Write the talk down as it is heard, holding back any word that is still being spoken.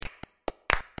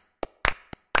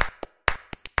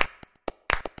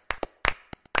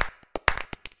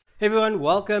Hey everyone,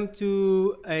 welcome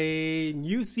to a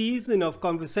new season of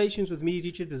conversations with me,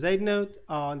 Richard Bezuidenhout,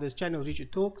 on this channel,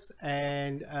 Richard Talks.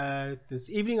 And this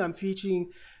evening I'm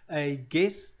featuring a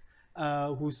guest,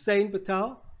 Hussein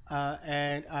Patel.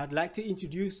 And I'd like to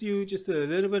introduce you just a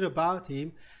little bit about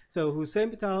him. So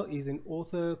Hussein Patel is an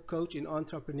author, coach, and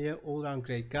entrepreneur, all-round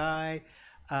great guy.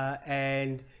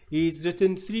 And he's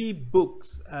written 3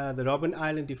 books, The Robben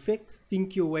Island Effect,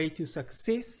 Think Your Way to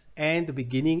Success, and The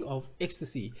Beginning of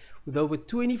Ecstasy. With over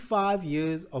 25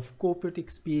 years of corporate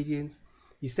experience,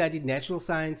 he studied natural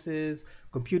sciences,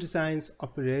 computer science,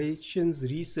 operations,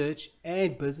 research,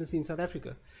 and business in South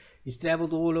Africa. He's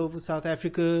traveled all over South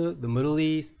Africa, the Middle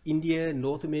East, India,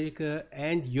 North America,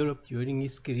 and Europe during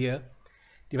his career.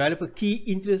 Develop a key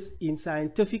interest in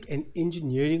scientific and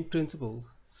engineering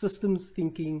principles, systems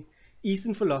thinking,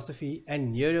 Eastern philosophy,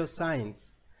 and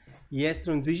neuroscience. He has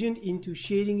transitioned into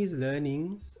sharing his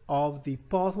learnings of the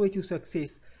pathway to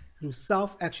success through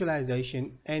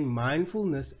self-actualization and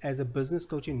mindfulness as a business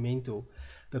coach and mentor.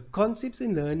 The concepts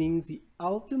and learnings he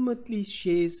ultimately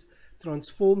shares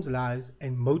transforms lives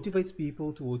and motivates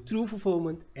people toward true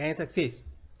fulfillment and success.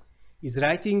 His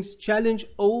writings challenge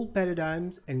old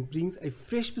paradigms and brings a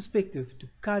fresh perspective to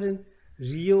current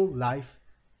real life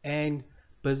and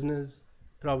business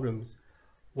problems.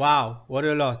 Wow, what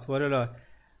a lot, what a lot.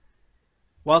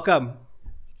 Welcome.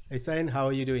 Hussein, how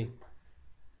are you doing?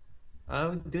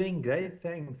 I'm doing great,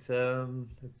 thanks.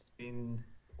 It's been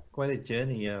quite a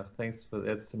journey. Yeah, thanks for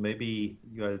that. So maybe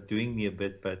you are doing me a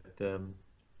bit, but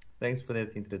thanks for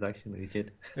that introduction,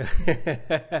 Richard.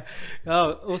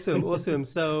 Oh, awesome, awesome.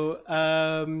 So,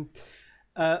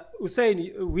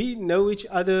 Hussein, we know each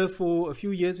other for a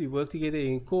few years. We worked together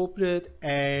in corporate,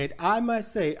 and I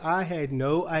must say, I had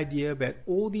no idea about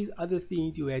all these other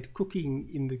things you had cooking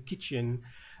in the kitchen.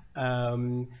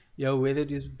 Um, whether it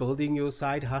is building your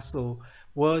side hustle.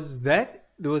 Was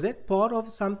that part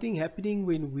of something happening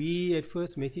when we had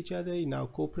first met each other in our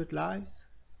corporate lives?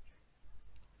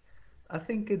 I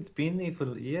think it's been there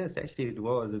for, yes, actually it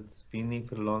was. It's been there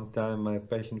for a long time. My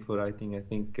passion for writing, I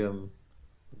think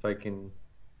if I can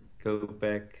go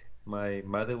back, my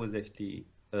mother was actually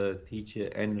a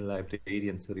teacher and a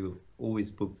librarian, so there were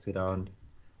always books around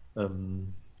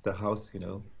the house.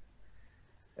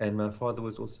 And my father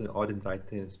was also an ardent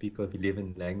writer and speaker of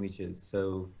 11 languages,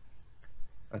 so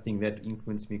I think that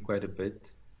influenced me quite a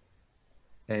bit.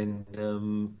 And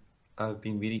I've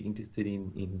been very interested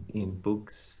in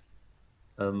books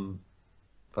um,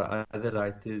 by other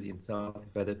writers in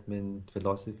self-development,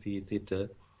 philosophy, etc.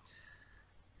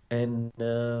 And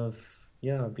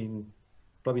yeah, I've been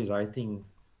probably writing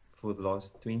for the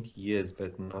last 20 years,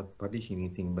 but not publishing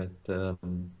anything. But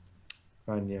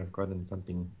finally, I've gotten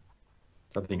something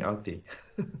out there.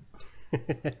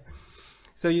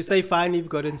 So you say finally you've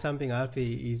gotten something out there.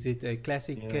 Is it a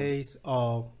classic Yeah. case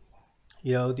of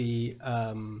the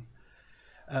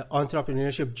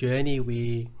entrepreneurship journey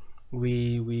where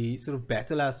we sort of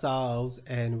battle ourselves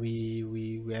and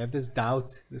we have this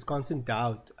doubt, this constant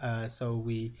doubt. So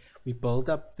we build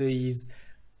up these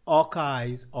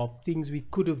archives of things we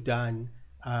could have done,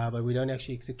 but we don't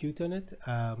actually execute on it.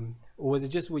 Or was it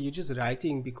just, were you just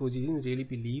writing because you didn't really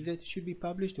believe that it should be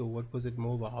published, or what was it,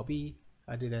 more of a hobby?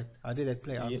 How did that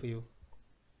play out Yeah, for you?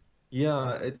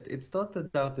 yeah, it started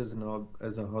out as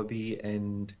as a hobby,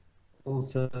 and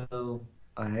also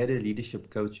I had a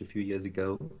leadership coach a few years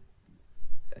ago,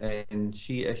 and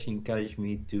she actually encouraged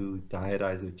me to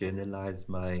diarize or journalize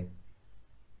my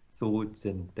thoughts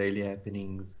and daily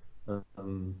happenings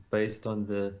based on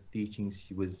the teachings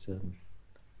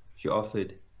she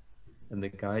offered and the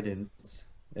guidance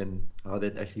and how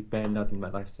that actually panned out in my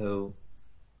life. So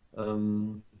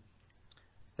um,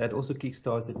 that also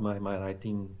kickstarted my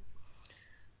writing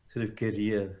sort of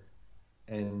career.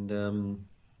 And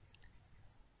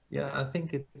yeah, I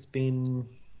think it's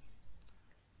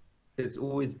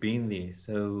always been there.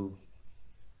 So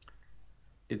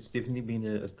it's definitely been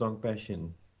a strong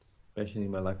passion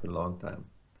in my life for a long time.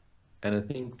 And I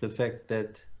think the fact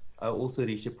that I also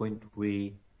reached a point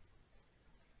where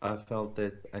I felt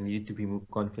that I needed to be more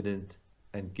confident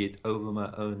and get over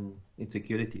my own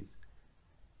insecurities.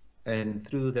 And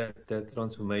through that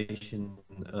transformation,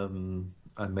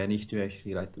 I managed to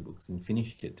actually write the books and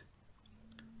finish it.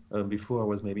 Before I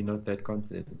was maybe not that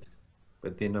confident,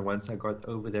 but then once I got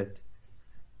over that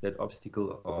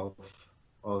obstacle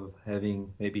of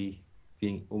having maybe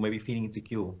feeling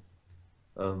insecure,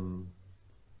 um,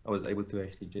 I was able to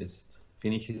actually just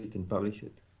finish it and publish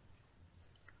it.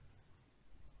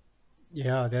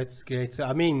 Yeah, that's great. So,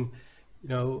 I mean,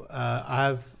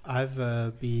 I've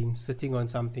been sitting on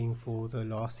something for the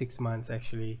last 6 months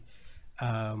actually.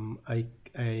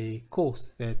 a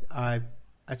course that I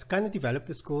kind of developed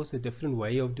this course, a different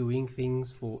way of doing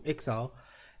things for Excel.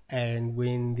 And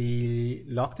when the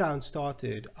lockdown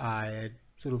started, I had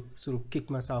sort of kicked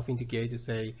myself into gear to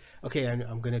say, okay,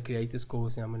 I'm going to create this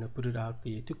course and I'm going to put it out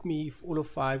there. It took me all of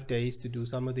 5 days to do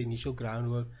some of the initial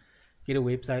groundwork, get a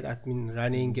website admin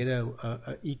running, get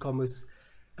a e-commerce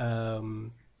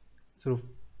sort of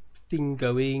thing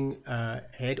going,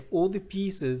 had all the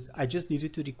pieces. I just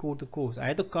needed to record the course. I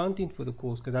had the content for the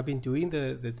course because I've been doing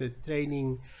the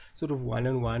training sort of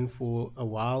one-on-one for a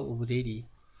while already.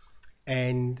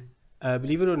 And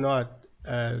believe it or not,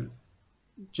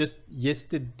 just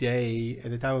yesterday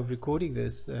at the time of recording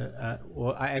this,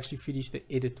 well, I actually finished the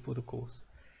edit for the course.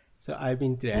 So I've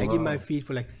been dragging my feet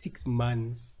for like 6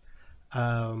 months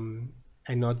and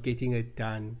not getting it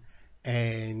done.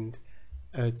 And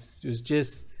it was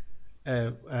just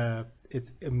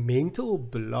it's a mental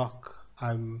block.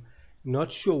 I'm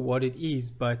not sure what it is,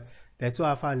 but that's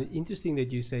why I found it interesting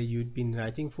that you say you'd been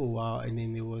writing for a while and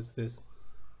then there was this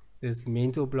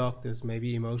mental block, this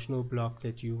maybe emotional block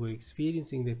that you were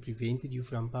experiencing that prevented you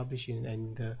from publishing,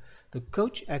 and the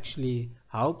coach actually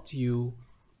helped you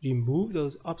remove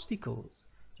those obstacles.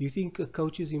 Do you think a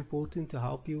coach is important to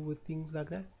help you with things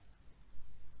like that?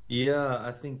 Yeah,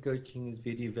 I think coaching is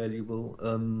very valuable.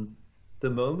 The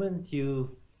moment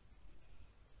you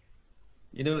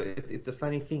know, it's a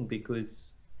funny thing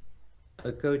because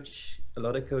a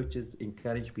lot of coaches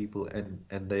encourage people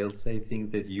and they'll say things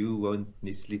that you won't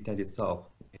necessarily tell yourself,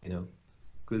 you know,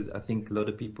 because I think a lot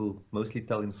of people mostly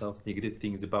tell themselves negative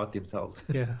things about themselves.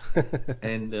 Yeah.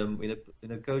 And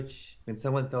when a coach, when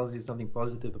someone tells you something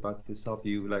positive about yourself,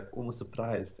 you like almost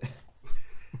surprised,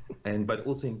 but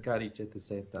also encouraged at the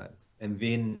same time. And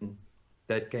then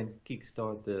that can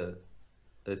kickstart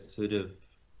a sort of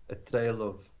a trail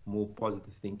of more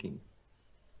positive thinking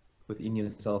within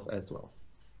yourself as well.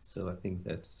 So I think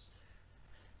that's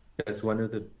one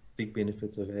of the big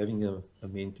benefits of having a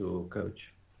mentor or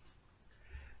coach.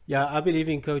 Yeah, I believe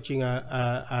in coaching,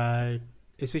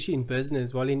 especially in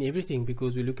business, well, in everything,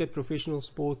 because we look at professional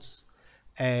sports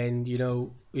and, you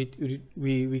know, we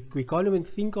can't even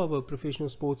think of a professional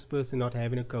sports person not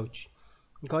having a coach.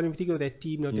 We can't even think of that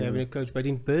team not having a coach. But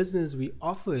in business, we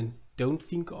often don't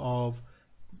think of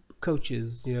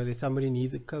coaches, you know, that somebody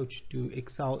needs a coach to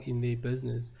excel in their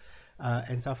business.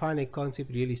 And so I find that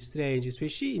concept really strange,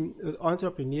 especially in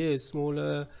entrepreneurs,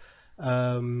 smaller,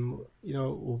 you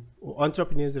know, or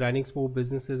entrepreneurs running small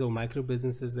businesses or micro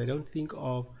businesses. They don't think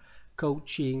of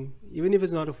coaching, even if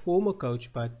it's not a formal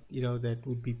coach, but, you know, that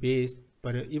would be best.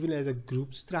 But even as a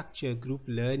group structure, group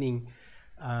learning,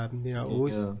 you know,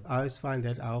 I always find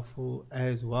that helpful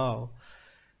as well.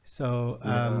 So,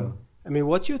 I mean,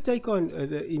 what's your take on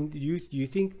do you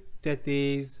think that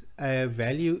there's a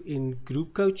value in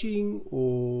group coaching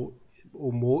or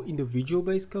more individual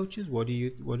based coaches? What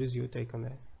is your take on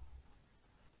that?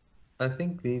 I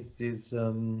think this is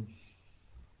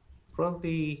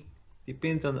probably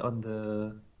depends on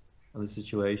the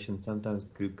situation. Sometimes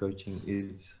group coaching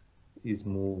is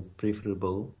more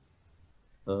preferable,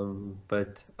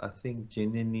 but I think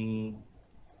generally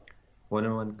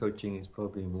one-on-one coaching is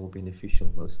probably more beneficial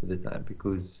most of the time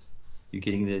because you're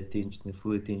getting the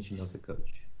full attention of the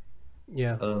coach.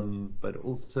 Yeah. But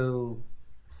also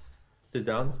the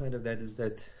downside of that is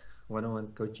that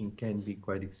one-on-one coaching can be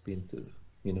quite expensive.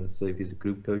 You know, so if it's a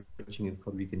group coaching, it's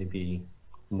probably going to be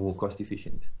more cost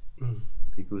efficient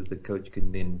because the coach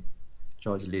can then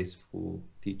charge less for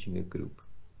teaching a group.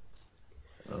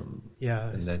 And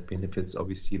that benefits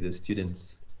obviously the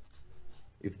students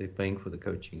if they're paying for the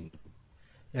coaching.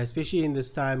 Yeah, especially in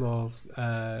this time of,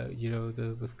 you know,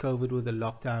 with COVID, with the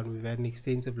lockdown, we've had an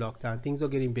extensive lockdown. Things are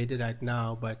getting better right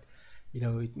now, but, you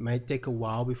know, it might take a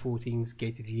while before things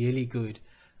get really good.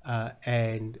 There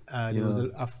was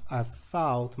I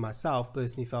felt myself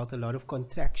personally felt a lot of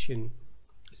contraction,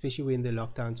 especially when the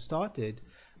lockdown started.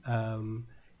 You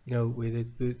know, whether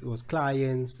it was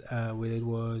clients, whether it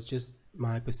was just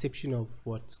my perception of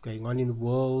what's going on in the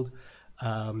world,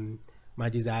 my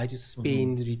desire to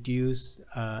spend reduced,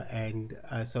 and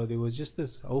so there was just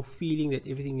this whole feeling that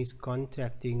everything is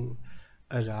contracting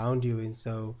around you, and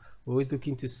so we're always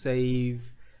looking to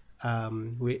save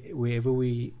wherever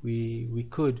we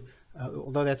could,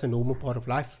 although that's a normal part of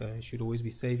life. Should always be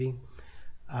saving,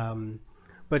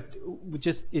 but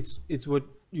just it's what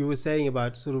you were saying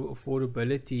about sort of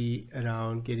affordability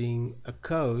around getting a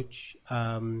coach,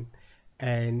 and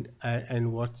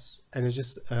it's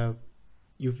just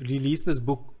you've released this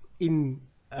book in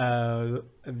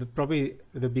probably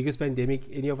the biggest pandemic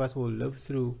any of us will live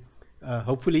through,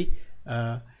 hopefully,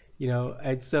 you know,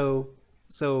 and so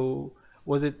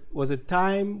Was it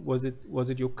time? Was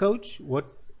it your coach? What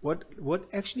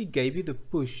actually gave you the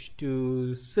push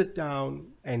to sit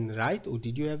down and write, or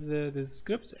did you have the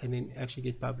scripts and then actually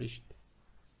get published?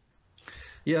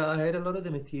 Yeah, I had a lot of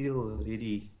the material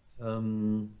already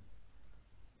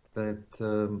that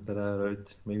I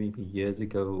wrote maybe years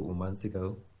ago or months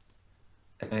ago,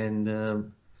 and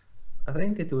I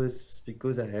think it was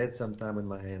because I had some time on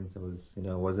my hands. I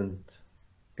wasn't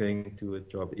going to a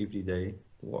job every day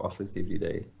or office every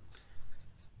day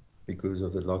because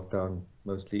of the lockdown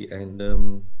mostly, and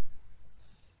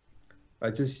I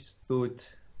just thought,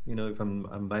 if I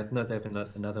might not have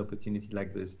another opportunity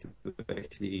like this to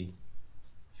actually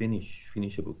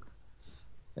finish a book,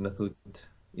 and I thought,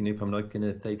 if I'm not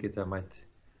gonna take it, I might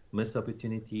miss the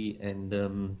opportunity, and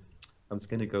I'm just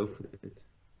gonna go for it,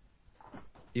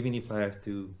 even if I have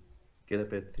to get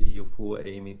up at 3 or 4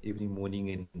 a.m. every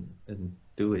morning and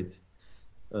do it.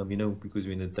 Because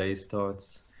when the day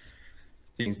starts,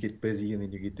 things get busy and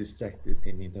then you get distracted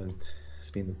and you don't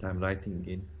spend the time writing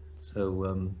again.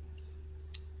 So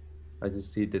I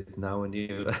just said that now and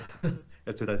here.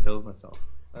 That's what I tell myself.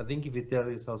 I think if you tell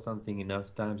yourself something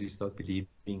enough times, you start believing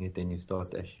it and you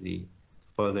start actually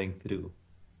following through.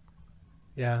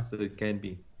 Yeah. So it can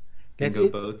That's go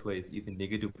it. both ways, either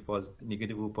negative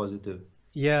or positive.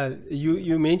 Yeah,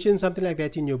 you mentioned something like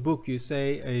that in your book. You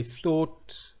say a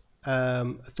thought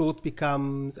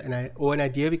becomes or an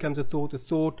idea becomes a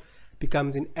thought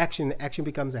becomes an action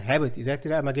becomes a habit. Is that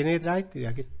right? Am I getting it right?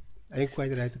 I didn't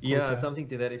quite write the quote Yeah, down. something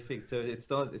to that effect. So it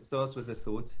starts with a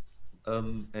thought,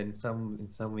 and in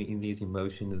some way in these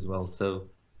emotion as well. So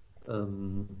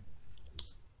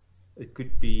it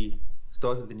could be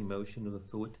start with an emotion or a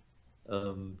thought,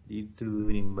 leads to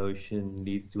an emotion,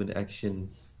 leads to an action.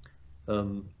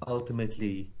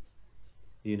 Ultimately,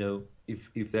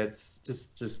 if that's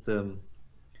just to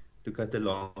cut a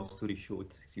long story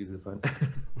short, excuse the pun.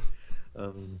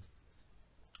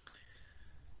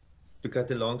 To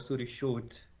cut a long story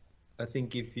short, I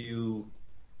think if you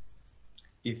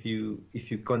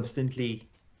constantly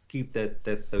keep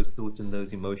those thoughts and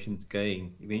those emotions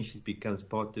going, eventually it becomes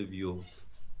part of your,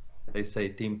 they say,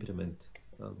 temperament,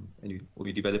 and you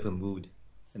develop a mood,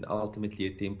 and ultimately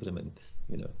a temperament.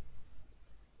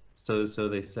 So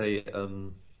they say,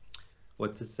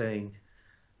 what's the saying?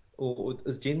 Or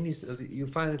generally, you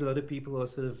find that a lot of people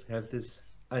also have this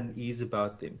unease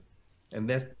about them, and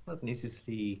that's not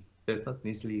necessarily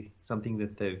something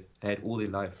that they've had all their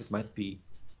life. It might be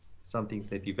something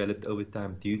that developed over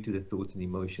time due to the thoughts and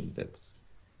emotions that's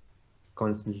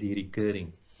constantly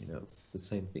recurring, the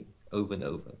same thing over and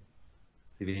over.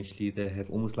 So eventually they have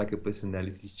almost like a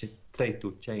personality trait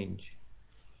or change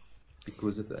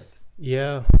because of that.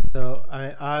 Yeah. So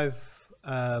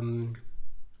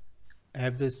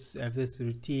have this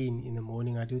routine in the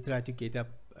morning. I do try to get up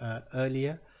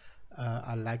earlier.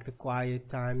 I like the quiet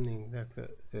time, like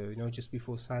the just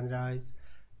before sunrise.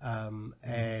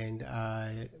 And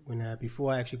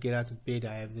before I actually get out of bed,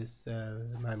 I have this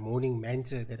my morning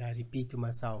mantra that I repeat to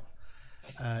myself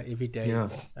every day. Yeah.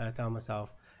 Tell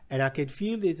myself, and I can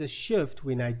feel there's a shift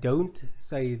when I don't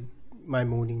say my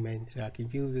morning mantra. I can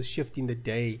feel there's a shift in the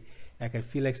day. Like I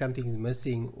feel like something is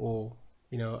missing, or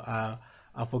I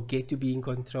forget to be in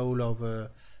control of a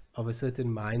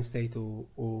certain mind state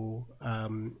or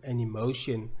an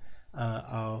emotion.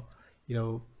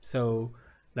 So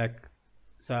like.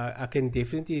 So I can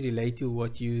definitely relate to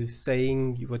what you're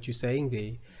saying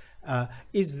there.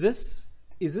 Is this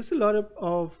a lot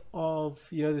of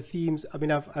the themes? I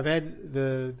mean, I've had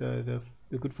the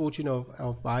good fortune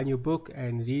of buying your book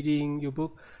and reading your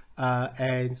book,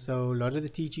 and so a lot of the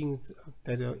teachings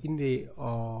that are in there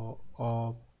are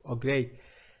great.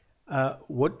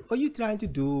 What are you trying to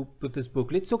do with this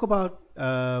book? Let's talk about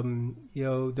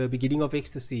the beginning of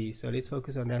ecstasy. So let's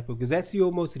focus on that book, because that's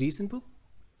your most recent book.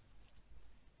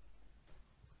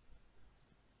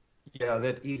 Yeah,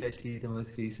 that is actually the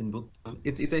most recent book.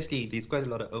 It's actually, there's quite a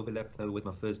lot of overlap though with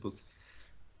my first book.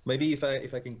 Maybe if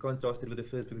I can contrast it with the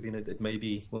first book, then it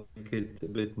maybe will make it a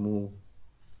bit more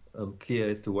clear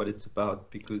as to what it's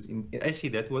about. Because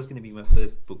actually that was going to be my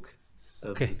first book,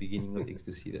 Okay. The Beginning of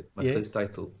Ecstasy. That my Yeah. first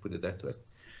title, put it that way.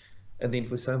 And then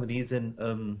for some reason,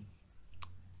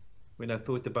 when I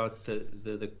thought about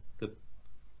the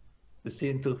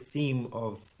central theme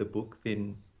of the book,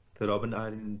 then the Robben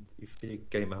Island effect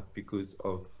came up because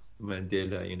of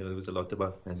Mandela. There was a lot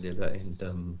about Mandela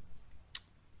and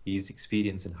his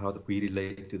experience and how we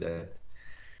relate to that.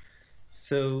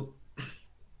 So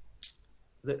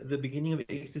the beginning of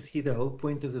Ecstasy, the whole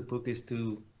point of the book is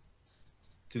to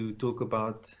talk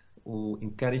about or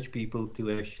encourage people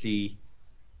to actually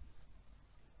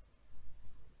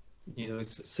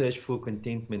search for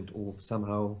contentment or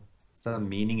somehow some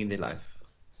meaning in their life,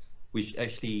 which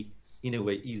actually, in a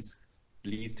way,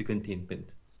 leads to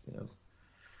contentment. You know,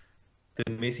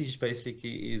 the message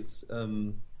basically is,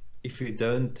 if you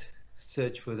don't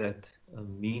search for that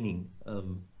meaning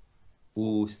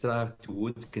or strive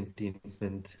towards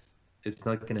contentment, it's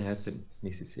not going to happen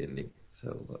necessarily.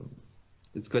 So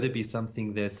it's got to be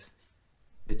something that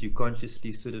you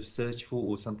consciously sort of search for,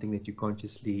 or something that you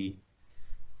consciously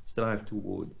strive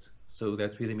towards. So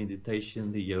that's where the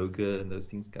meditation, the yoga, and those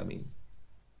things come in.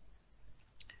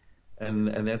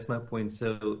 And that's my point.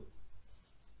 So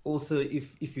also,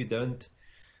 if you don't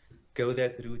go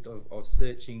that route of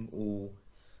searching or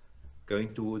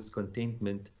going towards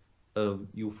contentment,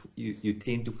 you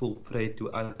tend to fall prey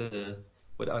to other,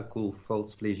 what I call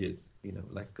false pleasures,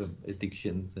 like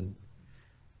addictions and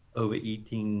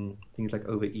overeating, things like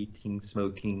overeating,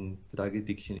 smoking, drug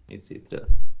addiction, etc.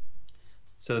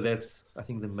 So that's, I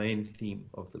think, the main theme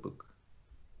of the book.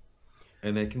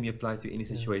 And that can be applied to any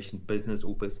situation, business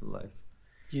or personal life.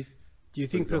 Do you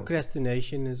think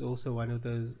procrastination is also one of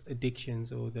those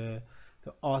addictions, or the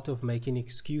art of making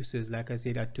excuses? Like I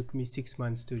said, it took me 6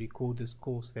 months to record this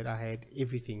course that I had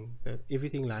everything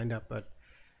lined up, but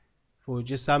for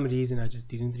just some reason I just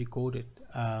didn't record it.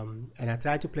 And I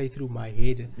tried to play through my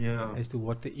head as to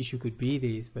what the issue could be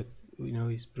there, but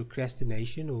is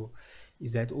procrastination, or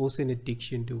is that also an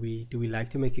addiction? Do we like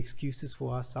to make excuses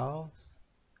for ourselves?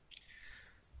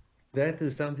 That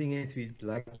is something that we'd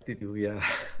like to do, yeah,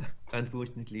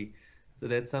 unfortunately. So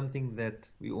that's something that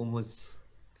we almost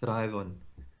thrive on,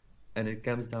 and it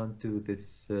comes down to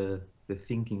the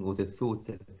thinking or the thoughts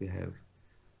that we have.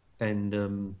 And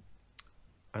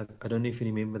I don't know if you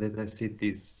remember that I said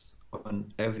this, on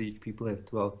average people have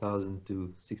 12,000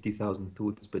 to 60,000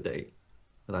 thoughts per day,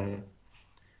 right?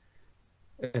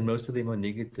 And most of them are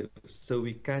negative. So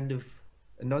we kind of,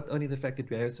 not only the fact that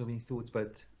we have so many thoughts,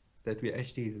 but that we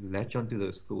actually latch onto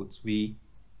those thoughts. We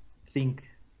think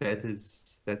that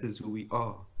is who we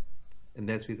are, and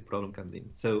that's where the problem comes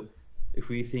in. So if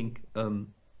we think,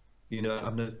 I'm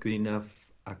not good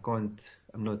enough, I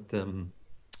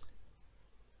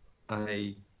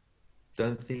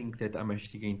don't think that I'm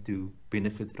actually going to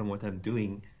benefit from what I'm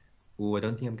doing, or I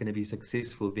don't think I'm going to be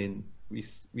successful, then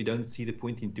we don't see the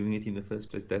point in doing it in the first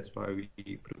place. That's why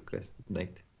we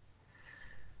procrastinate.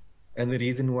 And the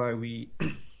reason why we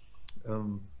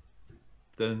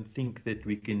don't think that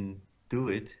we can do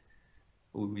it,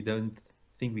 or we don't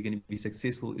think we're going to be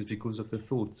successful, is because of the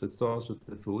thoughts. So it starts with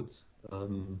the thoughts.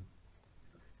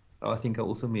 I think I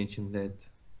also mentioned that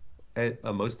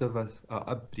most of us,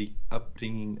 our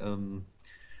upbringing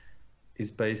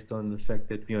is based on the fact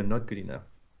that we are not good enough.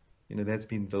 That's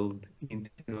been built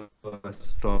into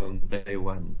us from day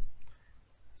one.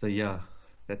 So yeah,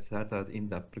 that's how it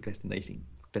ends up, procrastinating.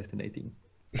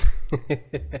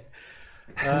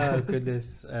 Oh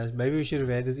goodness, maybe we should have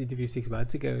had this interview 6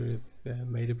 months ago. It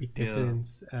made a big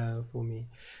difference for me.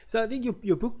 So I think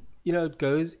your book, it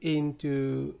goes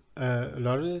into a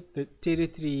lot of the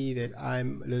territory that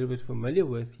I'm a little bit familiar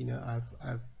with.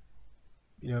 I've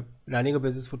running a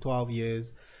business for 12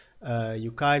 years.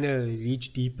 You kind of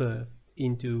reach deeper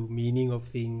into meaning of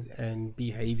things and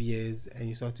behaviors, and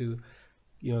you start to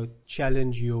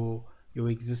challenge your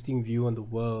existing view on the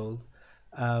world.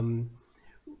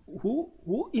 Who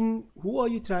are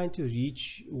you trying to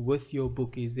reach with your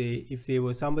book? If there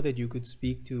was somebody that you could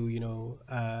speak to,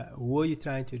 who are you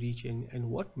trying to reach, and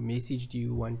what message do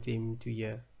you want them to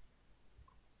hear?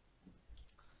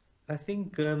 I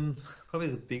think probably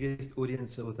the biggest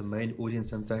audience, or the main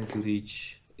audience I'm trying to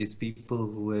reach, is people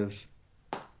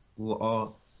who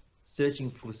are searching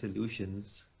for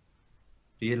solutions,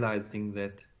 realizing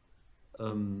that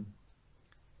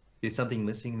there's something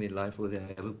missing in their life, or they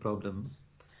have a problem,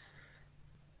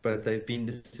 but they've been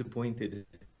disappointed,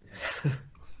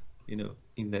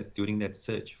 during that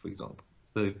search, for example.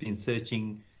 So they've been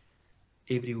searching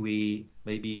everywhere,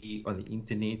 maybe on the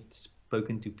internet,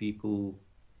 spoken to people,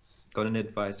 gotten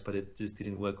advice, but it just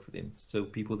didn't work for them. So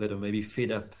people that are maybe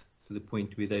fed up to the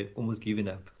point where they've almost given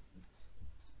up.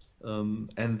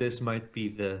 And this might be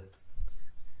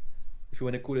if you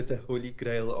want to call it, the holy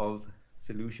grail of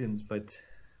solutions, but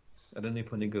I don't know if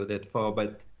I want to go that far,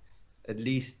 but at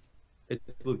least it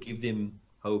will give them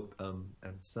hope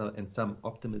and some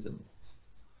optimism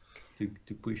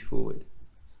to push forward.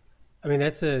 I mean,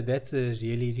 that's a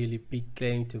really, really big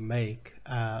claim to make.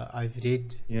 I've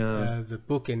read the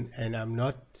book, and I'm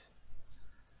not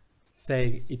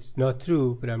saying it's not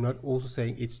true, but I'm not also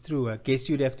saying it's true. I guess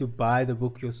you'd have to buy the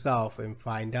book yourself and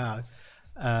find out.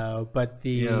 But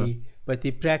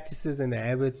the practices and the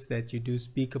habits that you do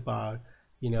speak about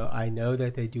I know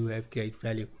that they do have great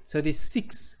value. So there's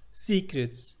 6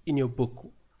 secrets in your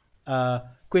book.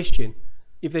 Question: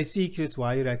 if they're secrets,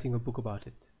 why are you writing a book about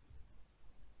it?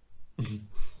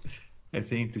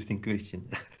 That's an interesting question.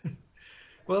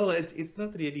 Well, it's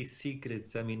not really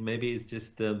secrets. I mean, maybe it's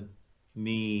just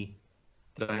me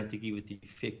trying to give it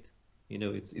effect.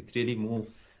 It's really more,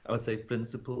 I would say,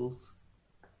 principles.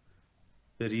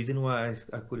 The reason why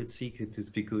I call it secrets is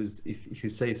because if you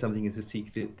say something is a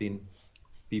secret, then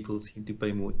people seem to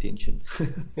pay more attention.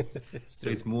 So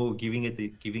it's more giving it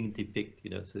effect,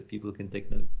 so that people can take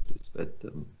notice. But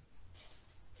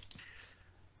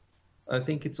I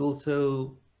think it's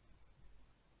also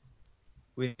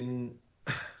when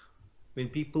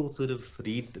people sort of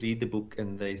read the book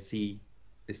and they see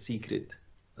a secret,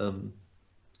 and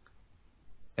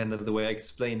the way I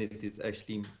explain it, it's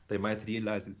actually, they might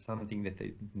realize it's something that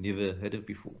they never heard of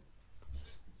before.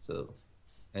 So,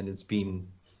 and it's been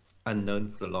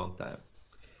unknown for a long time.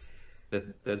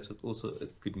 That's what also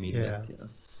it could mean. Yeah. That,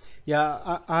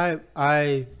 Yeah,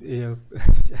 I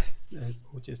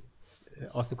just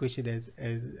ask the question as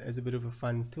a bit of a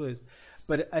fun twist,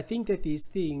 but I think that these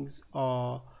things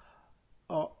are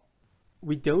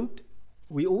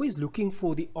we're always looking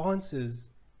for the answers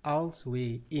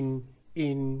elsewhere in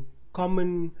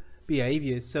common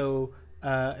behaviors. So,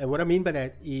 and what I mean by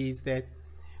that is that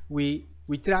we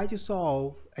try to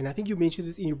solve, and I think you mentioned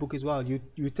this in your book as well.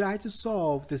 You try to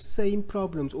solve the same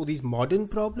problems, or these modern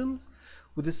problems,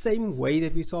 with the same way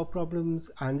that we solved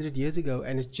problems 100 years ago,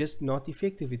 and it's just not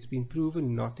effective. It's been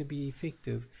proven not to be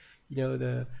effective.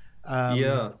 yeah.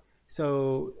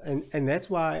 So, and that's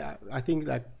why I think,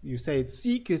 like you say, it's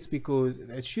secrets, because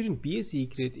it shouldn't be a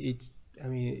secret. It's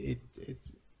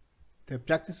the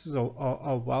practices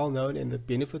are well known and the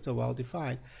benefits are well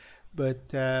defined,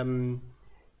 but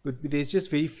there's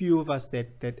just very few of us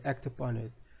that act upon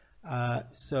it.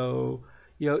 So,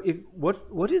 if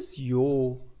what is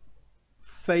your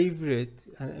favorite,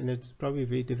 and it's probably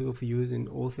very difficult for you as an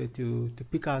author to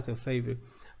pick out a favorite,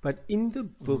 but in the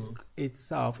book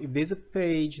itself, if there's a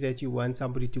page that you want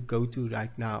somebody to go to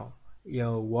right now,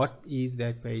 what is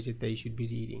that page that they should be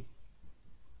reading?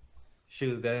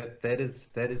 Sure, that is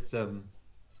a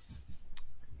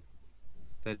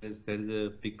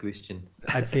big question.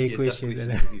 A fair question.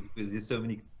 Because there's so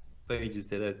many pages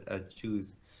that I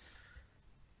choose.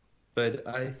 But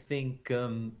I think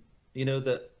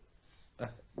that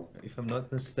if I'm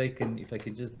not mistaken, if I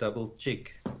can just double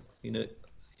check,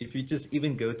 if you just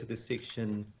even go to the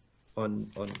section on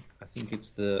I think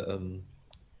it's the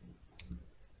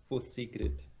fourth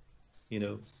secret,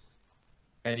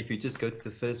 and if you just go to the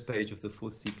first page of the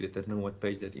fourth secret, I don't know what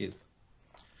page that is,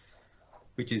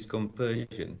 which is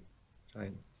compersion,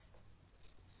 right?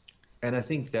 And I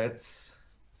think that's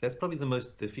probably the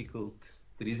most difficult.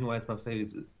 The reason why it's my favorite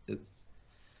is it's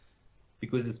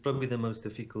because it's probably the most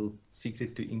difficult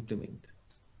secret to implement.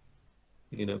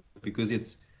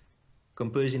 Because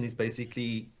compersion is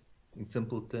basically, in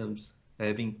simple terms,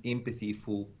 having empathy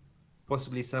for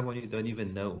possibly someone you don't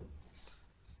even know.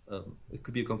 It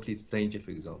could be a complete stranger,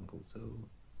 for example. So,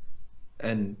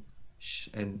 and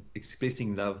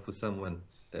expressing love for someone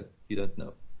that you don't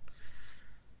know,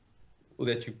 or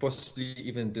that you possibly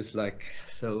even dislike.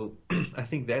 So, I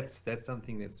think that's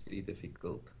something that's really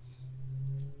difficult.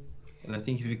 And I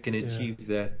think if you can achieve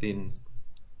that, then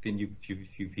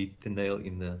you've hit the nail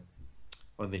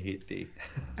on the head there.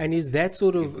 And is that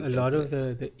sort of a lot of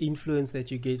the influence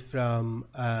that you get from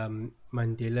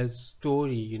Mandela's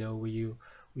story?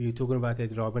 Where you're talking about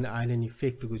that Robben Island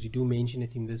effect, because you do mention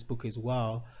it in this book as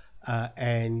well.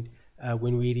 And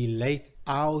when we relate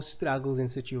our struggles and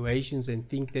situations and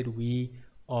think that we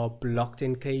are blocked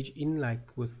and caged in,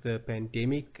 like with the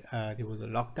pandemic, there was a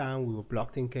lockdown, we were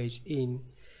blocked and caged in,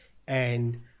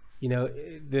 and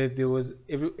there was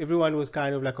everyone was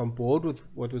kind of like on board with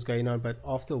what was going on, but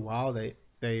after a while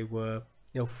they were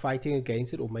fighting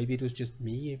against it, or maybe it was just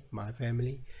me, my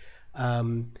family.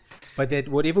 But that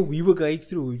whatever we were going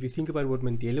through, if you think about what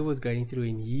Mandela was going through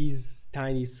in his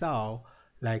tiny cell,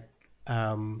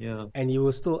 and he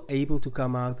was still able to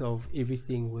come out of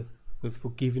everything with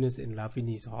forgiveness and love in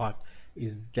his heart.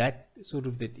 Is that sort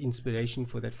of the inspiration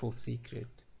for that fourth secret?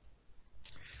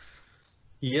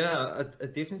 Yeah,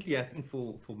 definitely. I think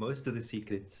for most of the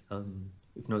secrets,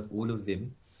 if not all of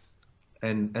them,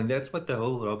 and that's what the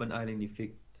whole Robben Island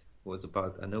effect was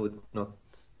about. I know it's not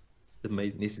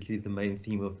necessarily the main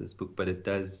theme of this book, but it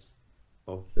does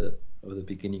of the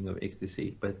beginning of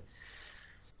Ecstasy. But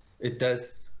it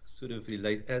does sort of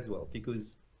relate as well,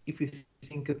 because if you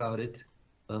think about it,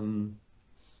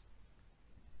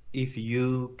 if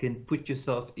you can put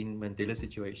yourself in Mandela's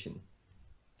situation,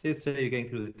 let's say you're going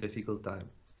through a difficult time,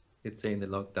 let's say in the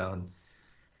lockdown,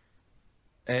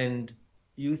 and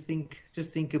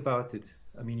just think about it.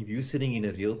 I mean, if you're sitting in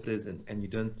a real prison and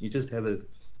you just have a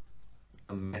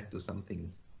mat or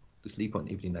something to sleep on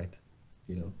every night,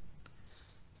 you know,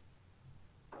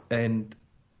 and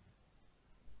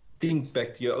think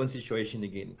back to your own situation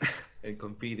again and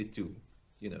compare the two,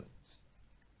 you know,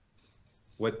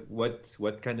 what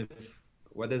kind of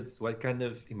what kind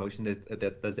of emotion does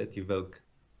that evoke?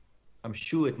 I'm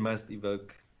sure it must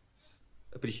evoke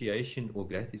appreciation or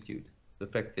gratitude. The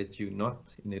fact that you're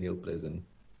not in a real prison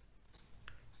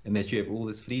and that you have all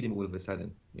this freedom all of a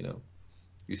sudden, you know,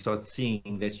 you start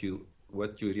seeing that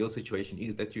what your real situation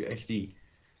is, that you actually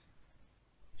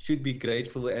should be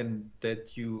grateful and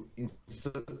that you in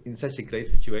such a great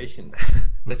situation,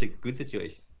 such a good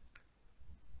situation.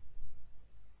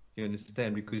 You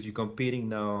understand? Because you're comparing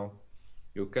now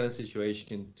your current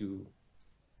situation to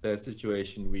that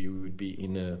situation where you would be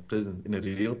in a prison, in a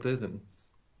real prison,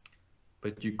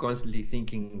 but you're constantly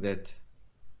thinking that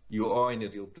you are in a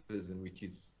real prison, which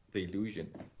is the illusion.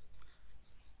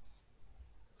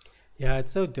 Yeah,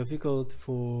 it's so difficult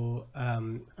for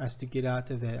us to get out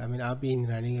of that. I mean, I've been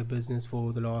running a business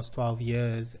for the last 12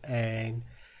 years, and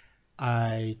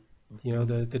the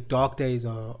dark days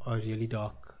are really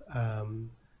dark.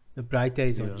 The bright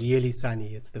days are really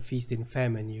sunny. It's the feast and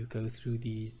famine. You go through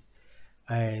these,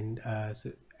 and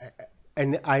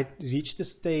I reached a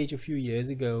stage a few years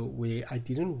ago where I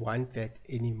didn't want that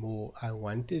anymore. I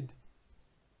wanted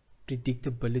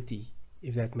predictability,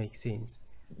 if that makes sense.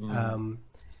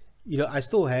 I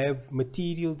still have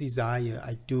material desire.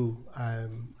 I do.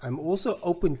 I'm also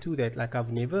open to that. Like,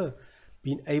 I've never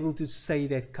been able to say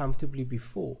that comfortably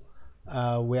before,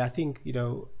 where I think,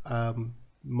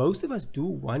 most of us do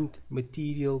want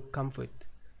material comfort.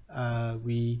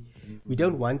 We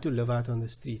don't want to live out on the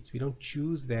streets. We don't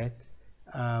choose that.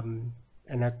 And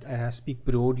I speak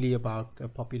broadly about the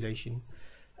population.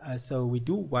 So we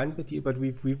do want material, but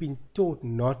we've been taught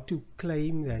not to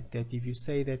claim that if you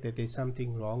say that there's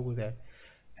something wrong with that.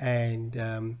 And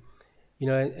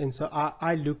and so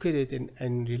I look at it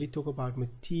and really talk about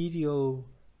material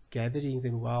gatherings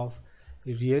and wealth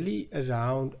really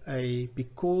around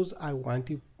because I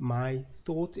want my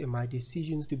thoughts and my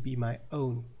decisions to be my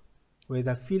own. Whereas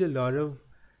I feel a lot of,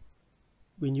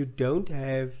 when you don't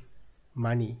have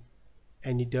money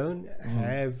and you don't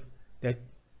have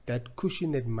that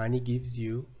cushion that money gives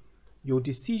you, your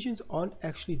decisions aren't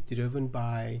actually driven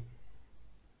by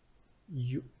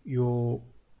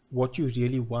what you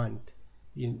really want,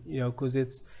 because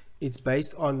it's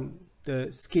based on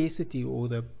the scarcity or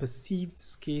the perceived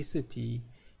scarcity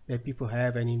that people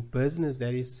have. And in business,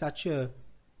 that is such a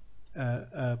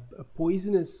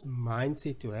poisonous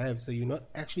mindset to have. So you're not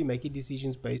actually making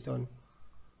decisions based on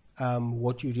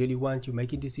what you really want. You're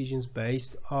making decisions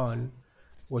based on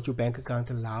what your bank account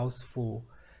allows for.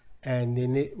 And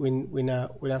then when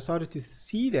I started to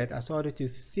see that, I started to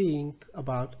think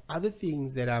about other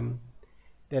things that I'm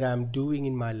doing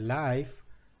in my life,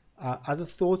 other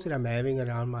thoughts that I'm having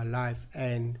around my life,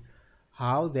 and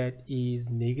how that is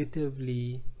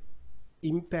negatively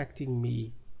impacting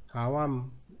me. How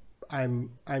I'm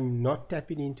not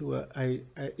tapping into a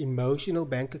emotional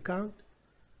bank account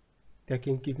that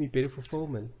can give me better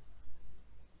fulfillment.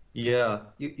 Yeah,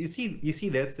 you see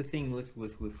that's the thing with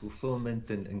fulfillment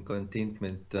and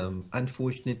contentment.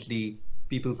 Unfortunately,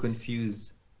 people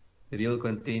confuse real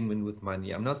contentment with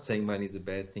money. I'm not saying money is a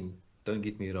bad thing. Don't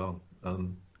get me wrong.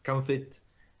 Comfort,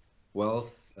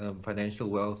 wealth, financial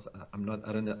wealth. I'm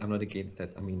not against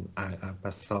that. I mean, I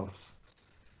myself,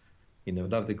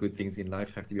 love the good things in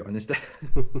life. Have to be honest.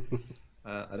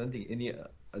 I don't think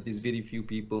there's very few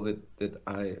people that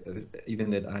I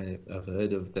have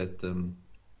heard of that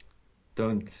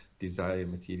don't desire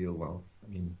material wealth. I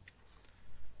mean,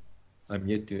 I've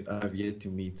yet to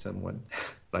meet someone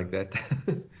like that,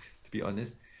 to be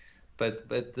honest. But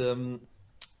the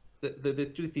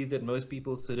truth is that most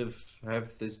people sort of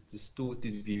have this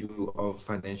distorted view of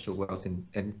financial wealth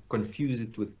and confuse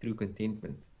it with true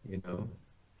contentment,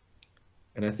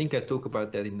 And I think I talk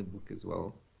about that in the book as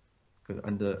well,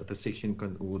 under the section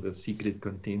or the secret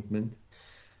contentment,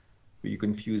 where you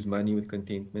confuse money with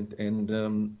contentment.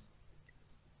 And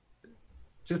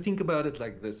just think about it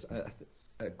like this.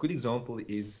 A good example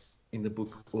is in the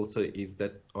book also is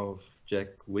that of Jack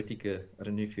Whittaker. I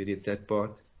don't know if you read that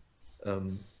part.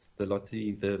 The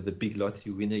lottery, the big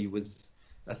lottery winner.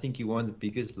 I think he won the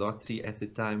biggest lottery at the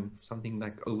time, something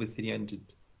like over $300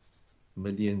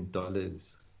 million,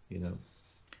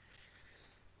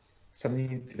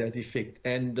 something to that effect.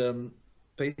 And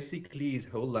basically his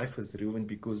whole life was ruined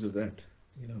because of that.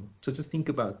 So just think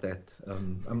about that.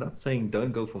 I'm not saying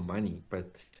don't go for money,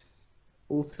 but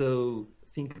also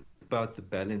think about the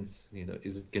balance.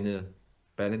 Is it gonna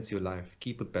balance your life?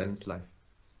 Keep a balanced life.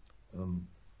 Um,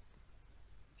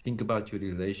 think about your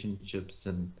relationships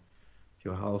and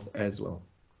your health as well.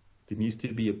 There needs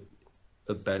to be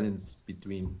a balance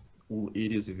between all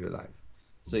areas of your life.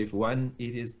 So if one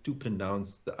area is too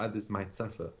pronounced, the others might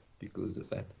suffer because of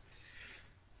that.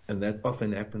 And that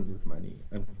often happens with money,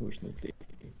 unfortunately.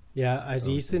 Yeah, I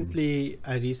recently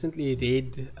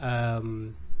read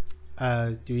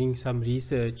doing some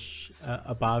research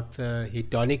about the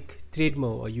hedonic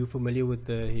treadmill. Are you familiar with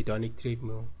the hedonic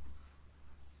treadmill?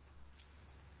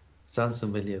 Sounds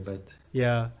familiar, but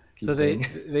Yeah. So keep going.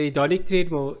 the hedonic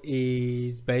treadmill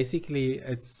is basically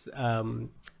it's an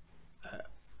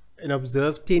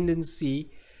observed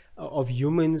tendency of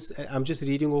humans. I'm just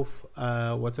reading off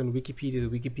what's on Wikipedia.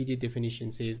 The Wikipedia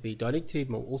definition says the hedonic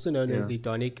treadmill, also known as Yeah. the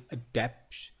hedonic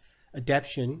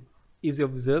adaptation, is the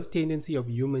observed tendency of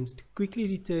humans to quickly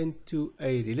return to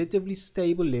a relatively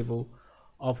stable level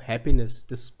of happiness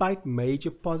despite major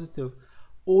positive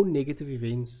or negative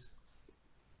events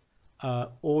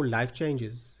or life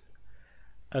changes.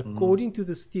 According to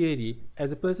this theory,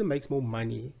 as a person makes more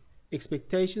money,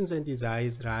 expectations and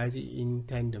desires rise in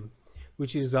tandem,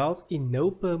 which results in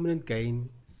no permanent gain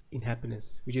in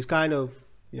happiness, which is kind of,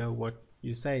 what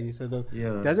you're saying. So it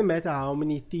Yeah. doesn't matter how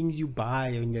many things you buy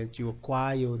and that you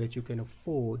acquire or that you can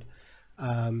afford,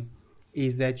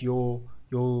 is that your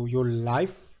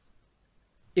life,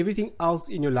 everything else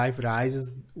in your life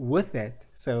rises with that.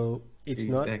 So it's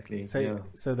not Exactly. so Yeah.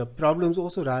 so the problems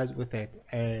also rise with that.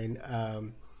 And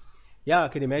yeah, I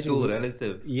can It's imagine. all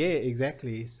relative. Yeah,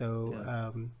 exactly. So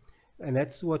Yeah. and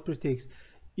that's what protects.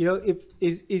 If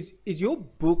is your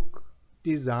book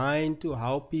designed to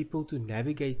help people to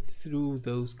navigate through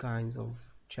those kinds of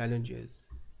challenges?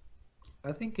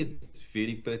 I think it's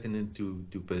very pertinent to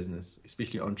business,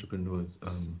 especially entrepreneurs.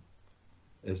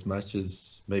 As much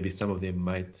as maybe some of them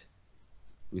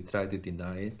would try to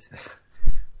deny it.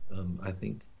 I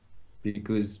think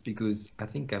because I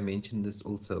think I mentioned this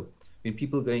also. When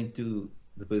people go into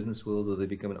the business world or they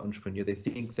become an entrepreneur, they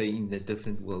think they're in a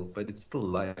different world, but it's still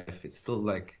life. It's still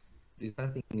like there's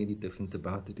nothing really different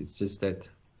about it. It's just that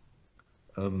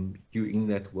you're in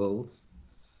that world,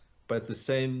 but the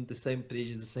same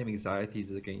pressures, the same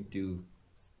anxieties are going to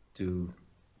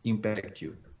impact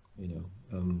you,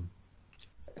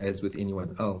 as with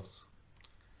anyone else.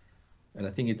 And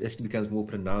I think it actually becomes more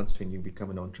pronounced when you become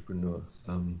an entrepreneur,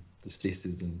 the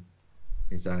stresses and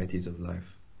anxieties of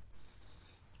life.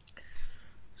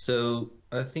 So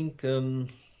I think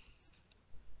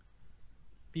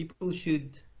people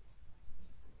should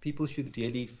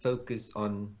really focus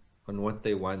on what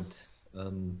they want,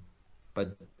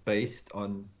 but based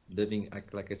on living,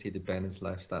 like I said, a balanced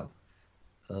lifestyle.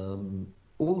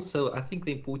 Also, I think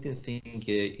the important thing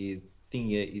here is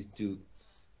to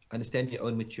understand your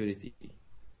own maturity.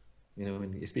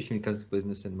 Especially when it comes to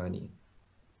business and money.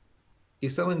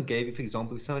 If someone gave you, for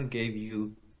example,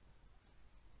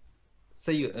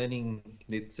 say you're earning,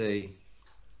 let's say,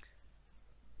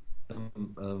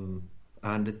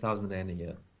 100,000 Rand a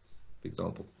year, for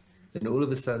example, then all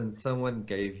of a sudden someone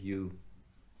gave you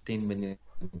 10 million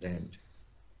Rand.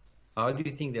 How do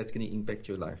you think that's going to impact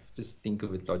your life? Just think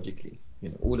of it logically.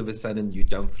 All of a sudden you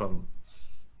jump from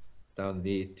down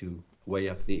there to way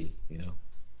up there,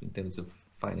 in terms of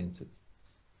finances.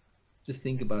 Just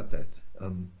think about that.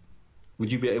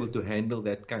 Would you be able to handle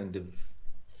that kind of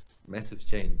massive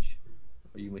change?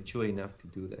 Are you mature enough to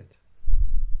do that?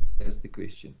 That's the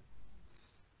question.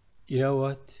 You know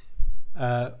what?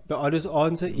 The honest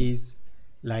answer is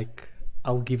like,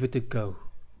 I'll give it a go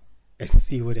and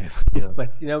see what happens.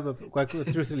 Yeah. But quite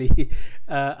truthfully,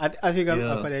 I think I'm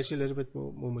Yeah. financially a little bit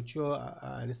more mature.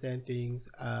 I understand things.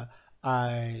 No,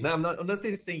 I'm not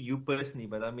just saying you personally,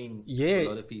 but I mean, Yeah. a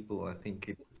lot of people, I think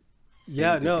it's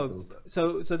Yeah, very no. difficult.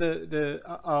 So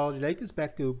I'll relate this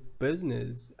back to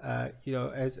business.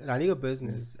 As running a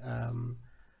business,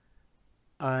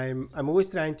 I'm always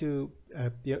trying to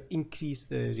increase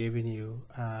the revenue.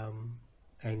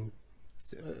 And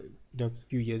a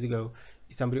few years ago,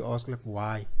 somebody asked like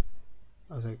why.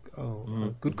 I was like,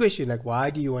 good question. Like, why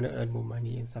do you want to earn more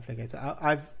money and stuff like that? So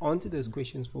I've answered those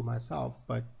questions for myself,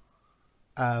 but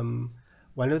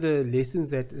one of the lessons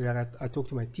that I talk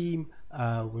to my team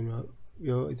when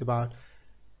it's about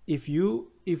if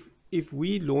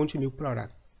we launch a new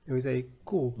product and we say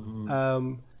cool,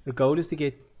 the goal is to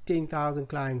get 10,000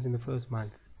 clients in the first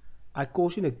month. I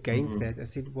caution against that. I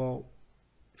said, well,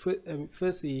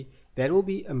 firstly, that will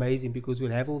be amazing because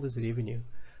we'll have all this revenue,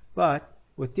 but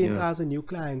With Yeah. 10,000 new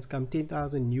clients come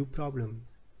 10,000 new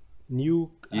problems,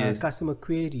 new Yes. customer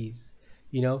queries,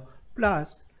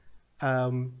 plus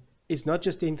it's not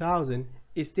just 10,000,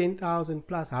 it's 10,000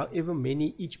 plus however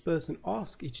many each person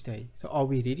asks each day. So are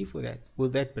we ready for that? Will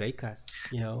that break us?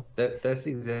 That's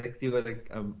exactly what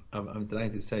I'm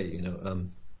trying to say.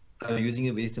 I'm using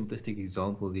a very simplistic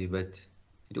example there, but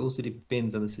it also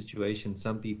depends on the situation.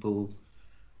 Some people,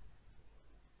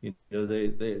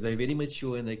 they're very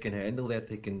mature and they can handle that.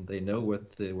 They know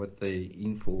what they're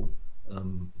in for.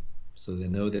 So they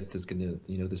know that there's gonna,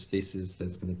 the stresses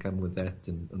that's gonna come with that,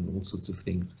 and all sorts of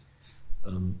things.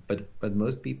 But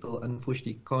most people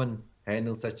unfortunately can't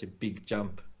handle such a big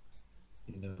jump.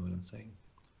 You know what I'm saying?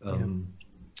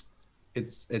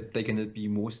 They're gonna be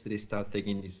more stressed out.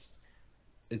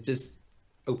 It just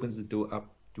opens the door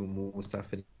up to more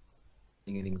suffering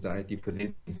and anxiety for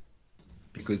them,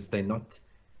 because they're not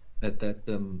at that,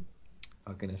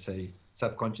 how can I say,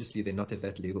 subconsciously they're not at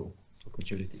that level of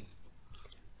maturity.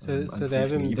 So they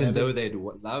Unfortunately, even though haven't.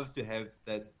 they'd love to have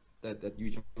that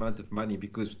huge amount of money,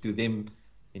 because to them,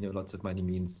 lots of money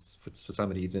means, for some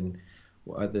reason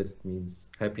or other, it means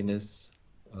happiness,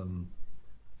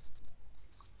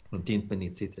 contentment,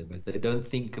 etc. But they don't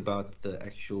think about the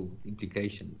actual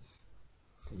implications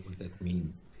of what that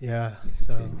means. Yeah,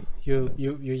 so necessarily.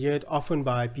 you hear it often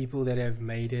by people that have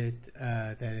made it,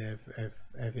 that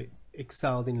have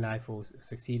excelled in life or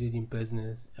succeeded in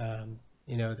business.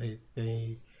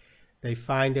 They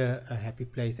find a happy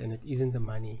place, and it isn't the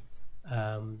money.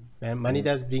 And money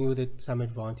does bring with it some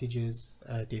advantages,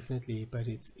 definitely, but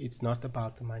it's not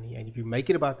about the money. And if you make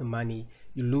it about the money,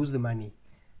 you lose the money,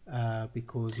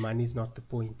 because money is not the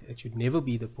point. It should never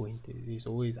be the point. There's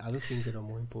always other things that are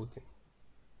more important.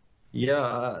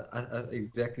 Yeah,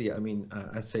 exactly. I mean,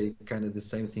 I say kind of the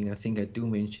same thing. I think I do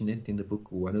mention it in the book,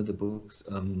 one of the books.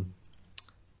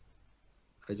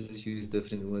 I just use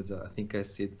different words. I think I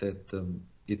said that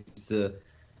it's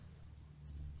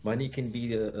money can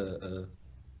be a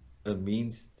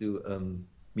means to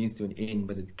an end,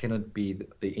 but it cannot be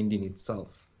the end in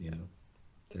itself.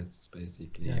 That's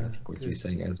basically, I think, what you're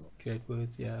saying as well. Great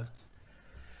words, yeah.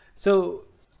 So,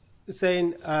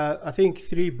 saying, I think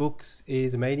 3 books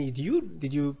is amazing.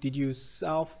 Did you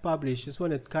self-publish? Just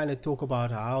want to kind of talk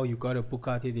about how you got a book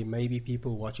out here. There may be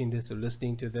people watching this or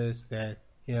listening to this that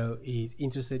is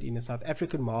interested in the South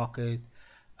African market,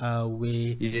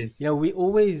 where Yes. we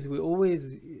always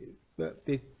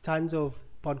there's tons of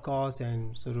podcasts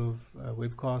and sort of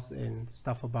webcasts and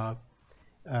stuff about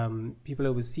people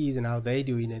overseas and how they're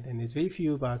doing it, and there's very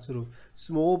few about sort of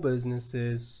small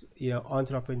businesses,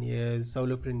 entrepreneurs,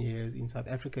 solopreneurs in South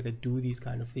Africa that do these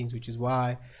kind of things, which is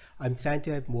why I'm trying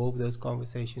to have more of those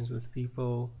conversations with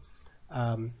people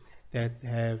that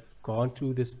have gone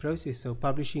through this process. So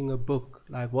publishing a book,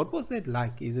 like, what was that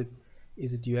like? Is it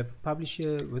do you have a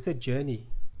publisher? What's that journey?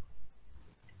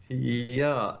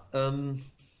 Yeah,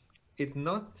 it's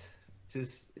not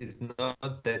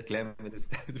that glamorous,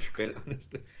 to be quite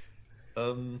honest.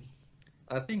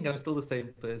 I think I'm still the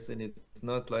same person. It's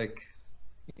not like,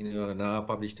 now I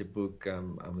published a book,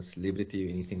 I'm a celebrity or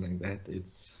anything like that.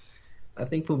 I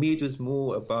think for me it was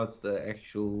more about the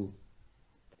actual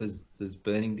this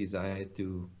burning desire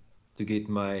to get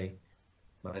my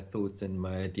thoughts and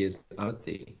my ideas out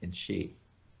there and share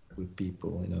with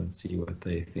people, and see what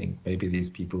they think. Maybe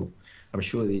I'm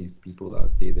sure there's people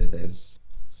out there that has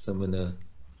similar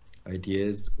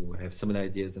ideas or have similar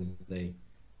ideas, and they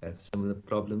have similar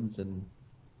problems, and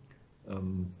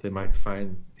they might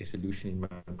find a solution in my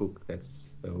book.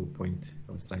 That's the whole point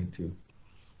I was trying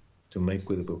to make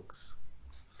with the books.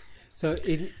 So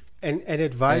and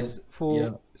advice for,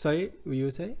 yeah. Sorry, will you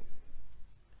say?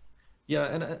 Yeah,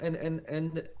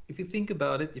 and if you think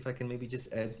about it, if I can maybe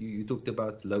just add, you talked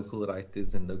about local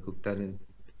writers and local talent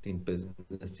in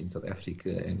business in South Africa,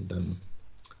 and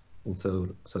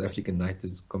also South African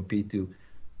writers compared to,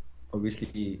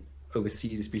 obviously,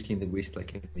 overseas, especially in the West,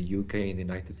 like in the UK and the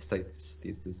United States.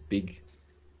 There's this big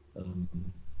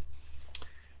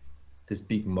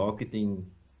marketing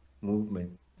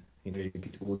movement. You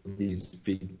get all these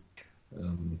big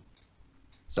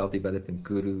self-development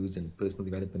gurus and personal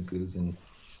development gurus and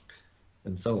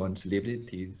so on,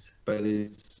 celebrities. But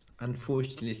it's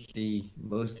unfortunately,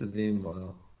 most of them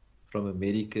are from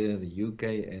America, the UK,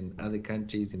 and other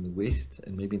countries in the West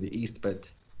and maybe in the East,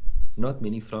 but not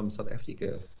many from South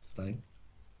Africa, right?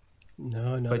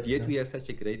 No. But yet we have such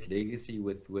a great legacy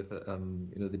with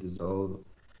the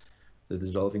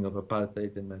dissolving of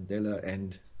apartheid and Mandela,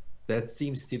 and that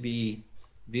seems to be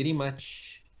very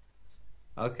much,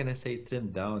 how can I say,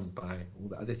 trimmed down by all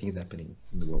the other things happening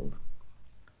in the world.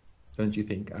 Don't you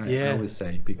think? I always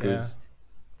say, because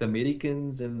the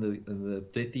Americans and the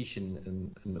British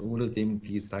and all of them,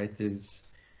 these writers,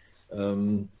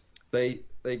 they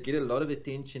get a lot of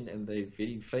attention and they're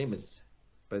very famous,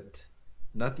 but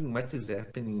nothing much is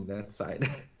happening that side.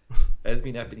 Has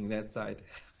been happening that side.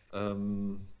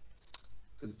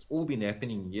 It's all been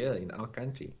happening here in our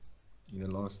country in the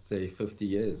last, say, 50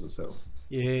 years or so.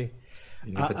 Yeah.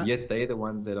 But yet they're the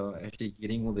ones that are actually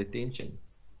getting all the attention,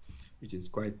 which is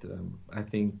quite, I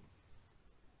think,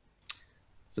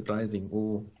 surprising.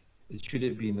 Or it should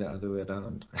have been the other way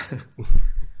around.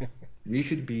 We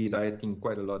should be writing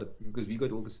quite a lot because we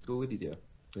got all the stories here,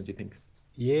 don't you think?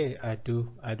 Yeah, I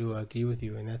do agree with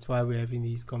you, and that's why we're having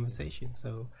these conversations.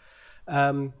 So,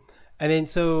 and then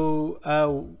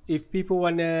if people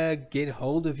want to get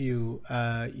hold of you,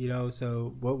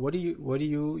 so what do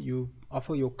you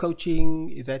offer? Your coaching,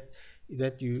 is that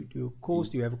you do a course?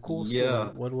 Do you have a course?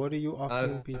 Yeah. What are you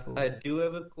offering people? I do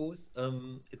have a course.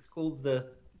 It's called the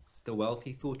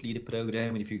Wealthy Thought Leader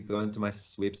Program, and if you go onto my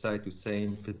website,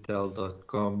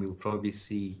 husseinpatel.com, you'll probably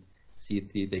see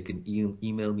it there. They can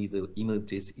email me. The email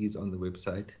address is on the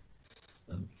website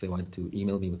if they want to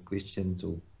email me with questions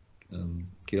or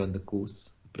get on the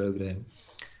course program.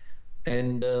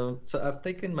 And so I've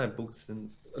taken my books, and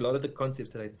a lot of the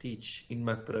concepts that I teach in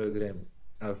my program,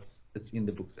 it's in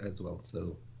the books as well.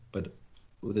 So, but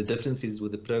the difference is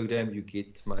with the program, you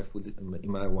get my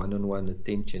one-on-one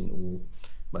attention or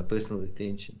my personal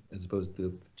attention as opposed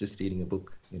to just reading a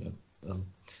book,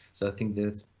 So I think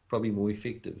that's probably more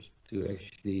effective to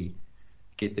actually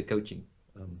get the coaching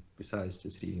besides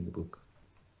just reading the book.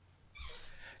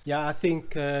 Yeah, I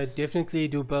think definitely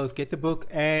do both. Get the book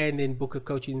and then book a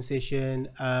coaching session.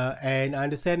 And I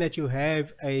understand that you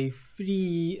have a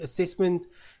free assessment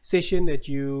session that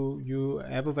you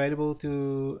have available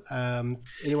to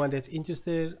anyone that's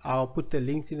interested. I'll put the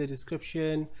links in the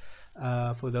description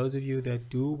for those of you that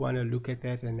do want to look at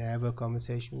that and have a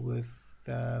conversation with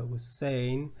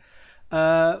Hussein.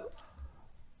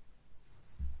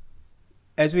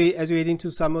 As we head into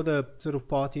some of the sort of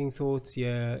parting thoughts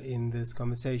here in this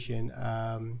conversation,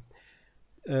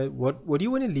 what do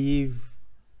you want to leave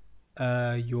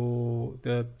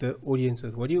the audience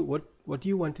with? What do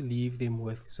you want to leave them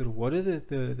with? Sort of what are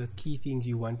the key things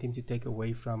you want them to take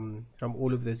away from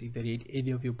all of this if they read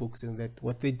any of your books, and that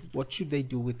what should they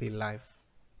do with their life?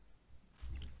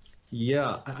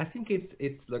 Yeah, I think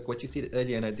it's like what you said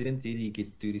earlier, and I didn't really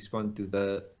get to respond to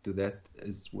that,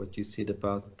 is what you said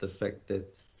about the fact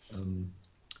that,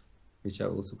 which I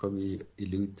also probably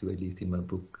allude to, at least in my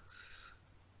books,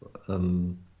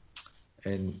 and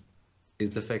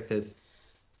is the fact that,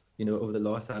 over the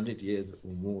last 100 years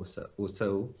or more or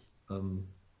so,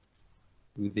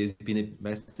 there's been a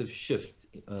massive shift,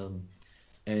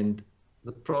 and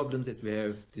the problems that we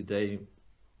have today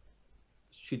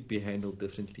should be handled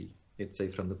differently, let's say,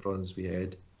 from the problems we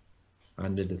had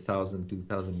 100, 1,000,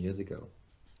 2,000 years ago.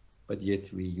 But yet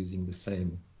we're using the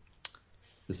same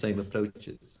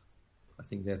approaches. I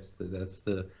think that's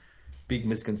the big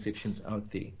misconceptions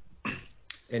out there.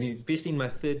 And especially in my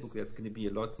third book, that's going to be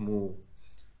a lot more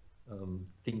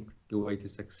think your way to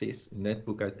success. In that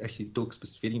book, I actually talk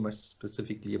very much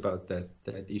specifically about that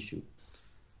issue,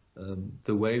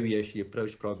 the way we actually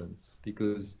approach problems,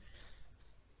 because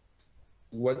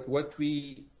what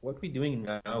we're doing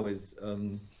now is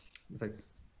like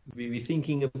we're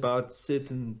thinking about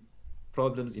certain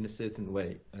problems in a certain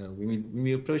way. When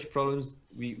we approach problems,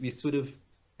 we sort of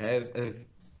have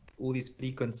all these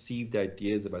preconceived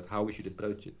ideas about how we should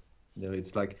approach it.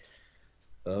 It's like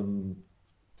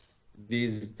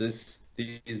there's this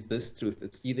truth.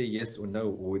 It's either yes or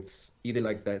no, or it's either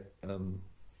like that,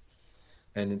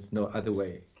 and it's no other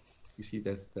way. You see,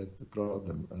 that's the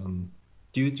problem.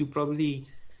 Due to probably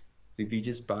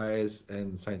religious bias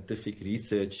and scientific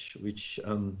research, which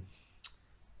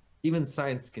even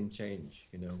science can change,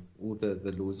 all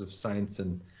the laws of science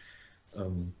and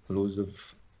laws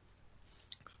of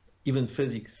even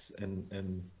physics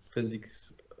and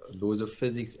physics, laws of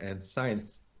physics and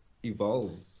science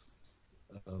evolves.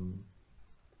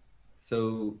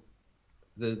 So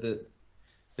the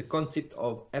concept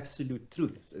of absolute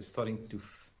truths is starting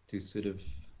to sort of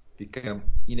become,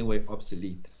 in a way,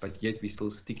 obsolete, but yet we're still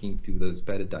sticking to those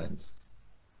paradigms.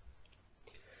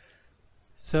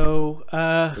 So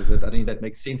I don't know if that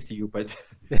makes sense to you, but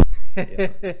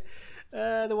the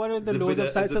one with the laws of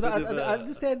science. So I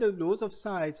understand the laws of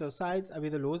science. So science, I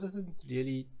mean, the laws doesn't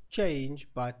really change,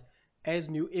 but as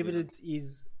new evidence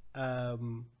is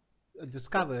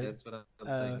discovered, that's what I'm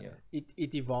saying. Yeah,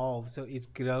 it evolves, so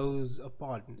it grows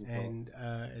upon,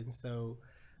 and so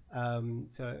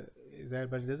So is that,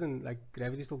 but it doesn't, like,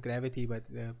 gravity is still gravity, but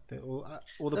all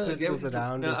the No, principles gravity.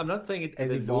 around No, it I'm not saying it.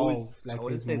 has The laws. evolved. I Like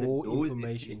wouldn't there's say the more laws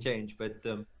necessarily information. change, but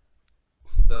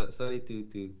sorry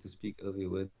to speak over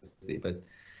your words there, but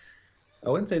I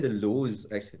wouldn't say the laws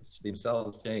actually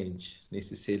themselves change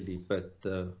necessarily. But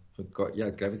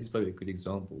yeah, gravity is probably a good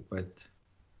example. But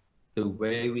the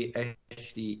way we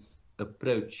actually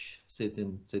approach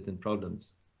certain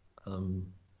problems, um,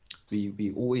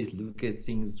 we always look at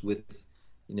things with,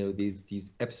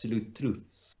 these absolute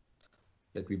truths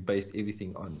that we base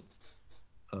everything on,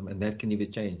 and that can never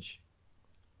change.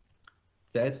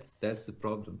 That's the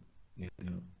problem, you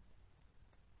know.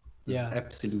 This Yeah,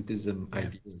 absolutism yeah,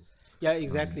 ideas. yeah. Um,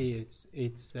 Exactly.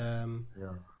 It's. yeah.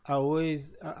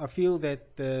 I feel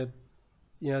that the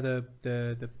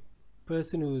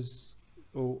person who's,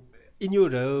 or in your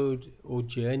road or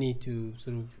journey to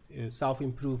sort of self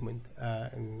improvement,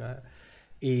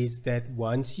 is that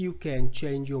once you can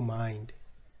change your mind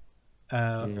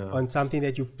Yeah. on something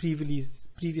that you've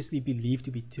previously believed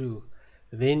to be true,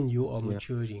 then you are Yeah.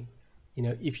 maturing.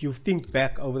 If you think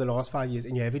back over the last 5 years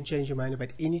and you haven't changed your mind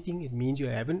about anything, it means you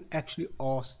haven't actually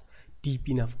asked deep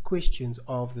enough questions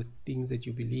of the things that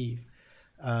you believe,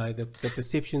 the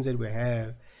perceptions that we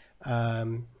have.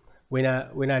 When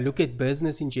I look at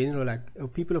business in general,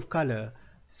 like people of color,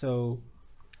 so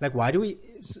like why do we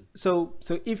so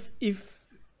if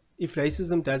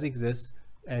racism does exist,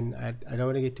 and I don't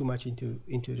want to get too much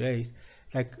into race,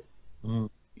 like, Mm.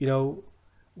 you know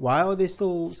why are there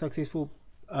still successful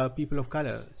people of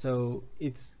color? So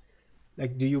it's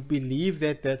like, do you believe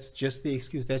that that's just the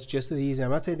excuse, that's just the reason?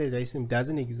 I'm not saying that racism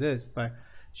doesn't exist, but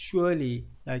surely,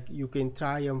 like, you can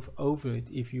triumph over it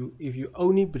if you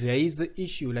only raise the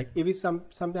issue. Like, if it's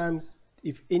sometimes,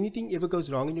 if anything ever goes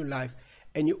wrong in your life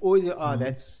and you always go, oh,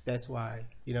 Mm. that's why,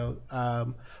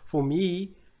 for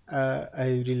me,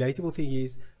 a relatable thing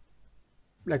is,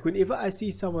 like, whenever I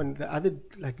see someone,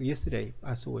 like yesterday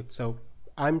I saw it. So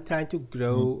I'm trying to Mm.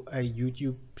 grow a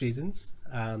YouTube presence.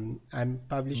 I'm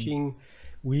publishing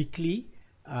weekly,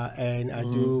 and I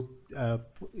Mm. do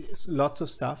lots of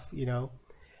stuff,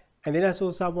 and then I saw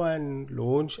someone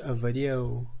launch a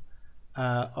video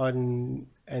and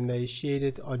they shared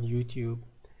it on YouTube,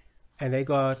 and they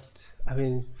got, I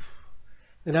mean,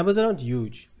 the numbers are not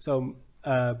huge. So,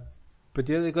 but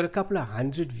they got a couple of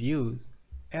hundred views.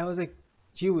 And I was like,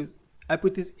 gee whiz, I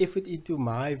put this effort into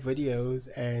my videos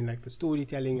and like the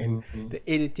storytelling and Mm. the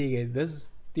editing, and this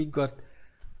thing got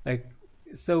like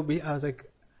so big. I was like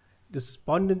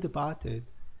despondent about it.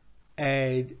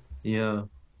 And Yeah.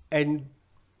 and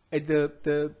and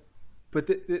the but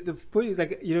the point is,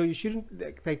 like, you shouldn't,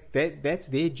 like that's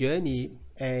their journey,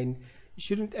 and you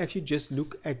shouldn't actually just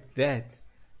look at that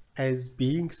as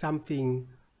being something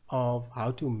of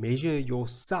how to measure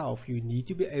yourself. You need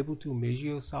to be able to measure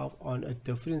yourself on a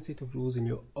different set of rules and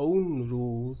your own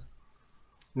rules,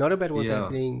 not about what's Yeah.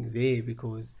 happening there,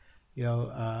 because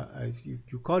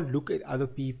you can't look at other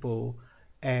people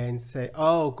and say,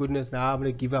 oh goodness, now I'm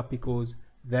gonna give up because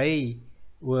they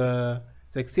were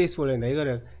successful and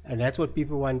and that's what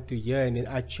people want to hear, and then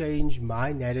I change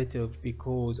my narrative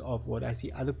because of what I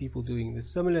see other people doing.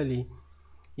 Similarly,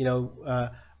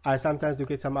 I sometimes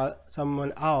look at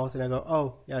someone else and I go,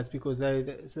 oh yeah, it's because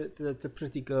that's a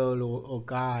pretty girl or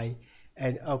guy,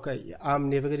 and okay, I'm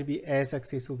never going to be as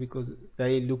successful because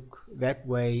they look that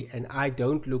way and I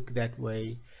don't look that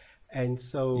way, and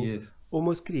so Yes.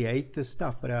 almost create the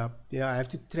stuff. But I have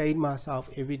to train myself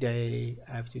every day.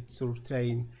 I have to sort of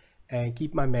train and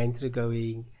keep my mantra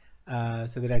going,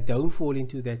 so that I don't fall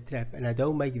into that trap and I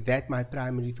don't make that my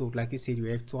primary thought. Like you said, you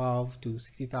have 12 to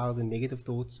 60,000 negative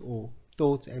thoughts,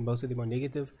 and most of them are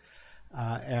negative.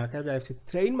 And I kind of have to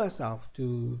train myself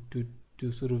to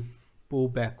sort of pull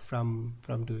back from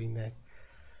doing that.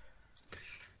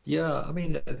 Yeah, I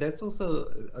mean that's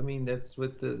also, I mean that's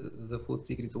what the fourth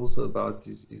secret is also about,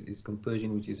 is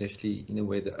compersion, which is actually in a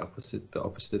way the opposite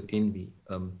of envy.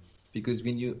 Because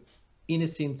when you, in a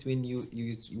sense, when you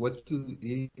what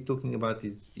you're talking about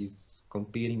is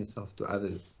comparing yourself to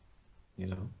others, you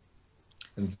know,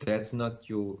 and that's not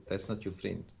your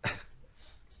friend.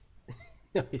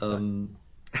 No, it's not. Um,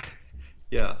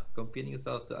 yeah, comparing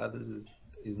yourself to others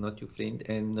is not your friend,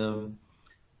 and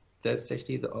that's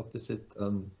actually the opposite.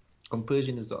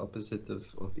 Compersion is the opposite of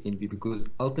envy, because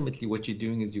ultimately what you're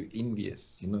doing is you're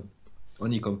envious. You're not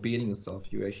only comparing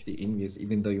yourself, you're actually envious,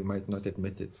 even though you might not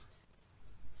admit it.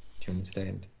 Do you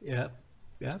understand? Yeah,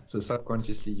 yeah, So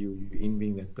subconsciously you're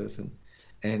envying that person,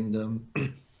 and or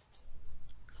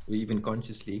even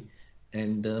consciously,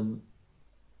 and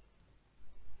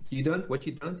what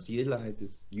you don't realize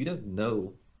is you don't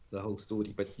know the whole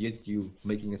story, but yet you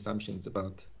making assumptions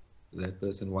about that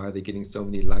person, why they're getting so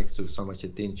many likes or so much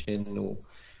attention or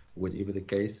whatever the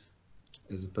case,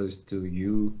 as opposed to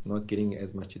you not getting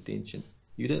as much attention.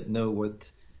 You don't know what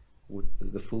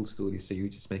the full story, so you're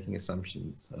just making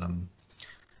assumptions.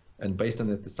 And based on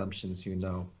that assumptions, you're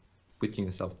now putting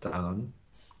yourself down,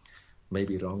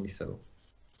 maybe wrongly so,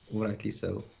 or rightly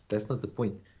so. That's not the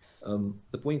point.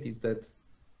 The point is that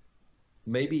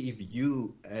maybe if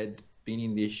you had been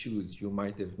in their shoes, you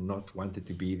might have not wanted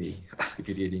to be there if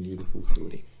you really knew the full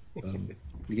story.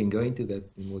 We can go into that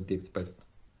in more depth, but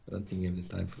I don't think we have the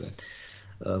time for that.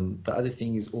 The other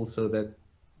thing is also that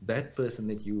that person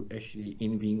that you actually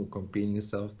envying or comparing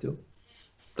yourself to,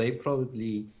 they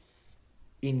probably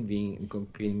envying and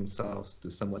comparing themselves to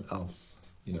someone else,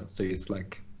 you know. So it's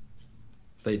like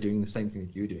they're doing the same thing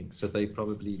that you're doing. So they're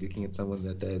probably looking at someone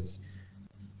that has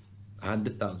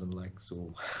 100,000 likes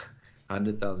or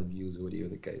 100,000 views or whatever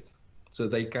the case. So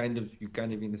you're kind of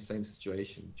in the same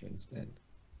situation. Do you understand?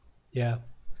 Yeah.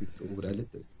 So it's all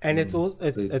relative. And it's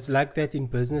it's like that in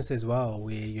business as well,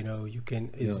 where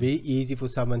it's very easy for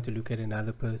someone to look at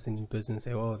another person in business and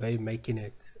say, oh, they're making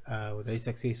it, or they're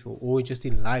successful, or just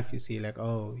in life you see like,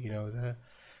 oh,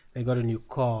 they got a new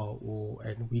car,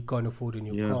 and we can't afford a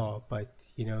new car,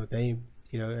 but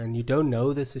and you don't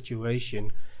know the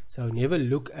situation, so never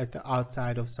look at the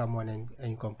outside of someone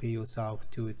and compare yourself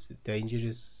to. It's a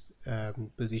dangerous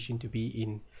position to be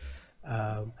in.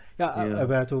 But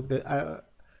I hope that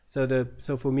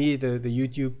so for me, the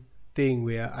YouTube thing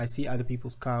where I see other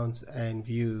people's counts and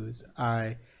views,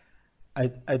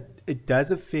 it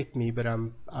does affect me, but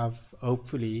I've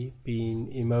hopefully been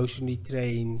emotionally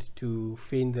trained to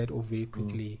fend that off very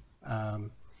quickly.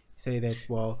 Say that,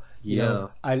 well,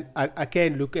 I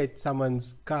can look at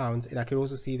someone's counts and I can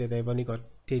also see that they've only got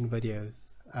 10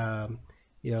 videos,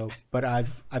 but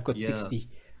I've got 60.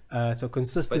 So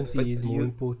consistency is more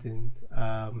important.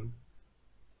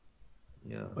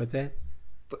 What's that?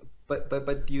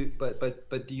 But do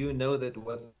you know that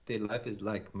what their life is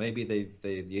like? Maybe they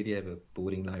really have a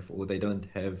boring life, or they don't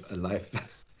have a life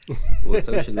or a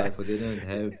social life, or they don't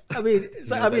have. I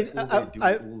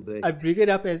bring it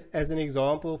up as an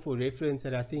example for reference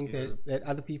that I think that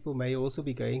other people may also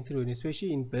be going through, and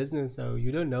especially in business, though,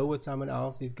 you don't know what someone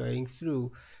else is going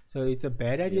through, so it's a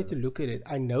bad idea to look at it.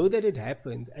 I know that it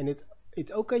happens, and it's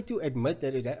okay to admit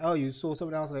that you saw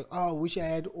someone else like, oh, I wish I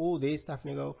had all their stuff,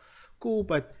 and you go, cool,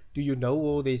 but do you know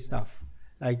all their stuff?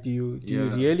 Like, do you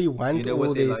really want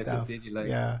all their stuff?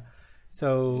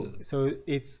 So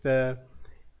it's the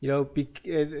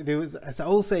there was a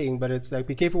whole saying, but it's like,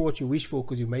 be careful what you wish for,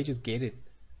 because you may just get it.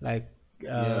 Like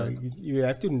you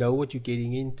have to know what you're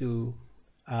getting into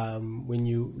when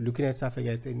you looking at stuff like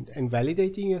that, and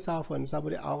validating yourself on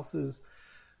somebody else's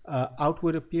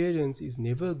outward appearance is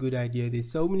never a good idea.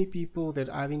 There's so many people that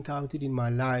I've encountered in my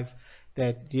life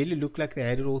that really look like they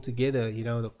had it all together,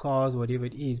 the cars, whatever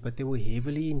it is, but they were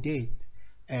heavily in debt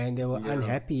and they were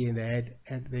unhappy, and they had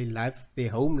their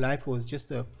home life was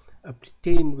just a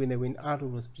pretend. When they went out,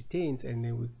 it was pretense, and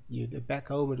then back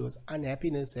home it was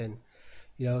unhappiness, and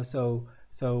so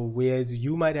whereas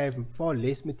you might have far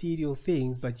less material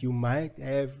things, but you might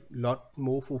have a lot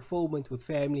more fulfillment with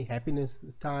family, happiness,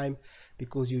 time,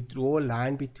 because you draw a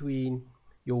line between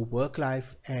your work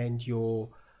life and your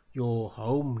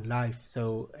home life.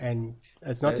 So, and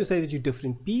it's not to say that you're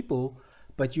different people,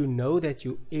 but that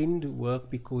you end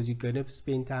work because you're going to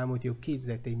spend time with your kids,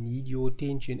 that they need your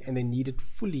attention and they need it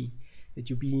fully, that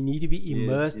you need to be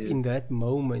immersed in that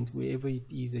moment wherever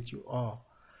it is that you are.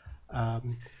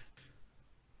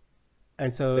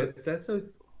 And so that's so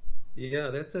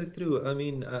true. I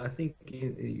mean, I think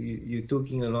you're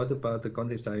talking a lot about the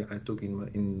concepts I talk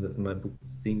in my book,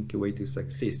 Think Your Way to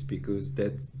Success, because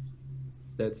that's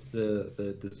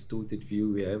the distorted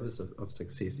view we have of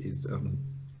success. Is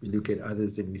we look at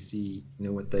others and we see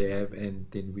what they have, and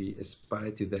then we aspire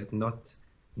to that, not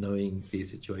knowing their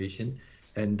situation.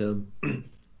 And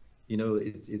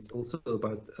it's also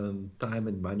about time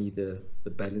and money, the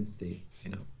balance there.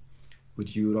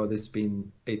 Would you rather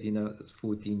spend 18 hours,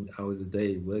 14 hours a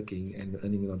day working and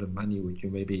earning a lot of money? Would you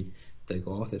maybe take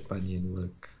off that money and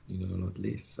work a lot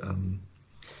less?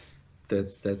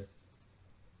 There's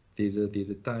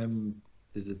a time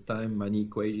money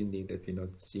equation there that we're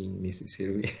not seeing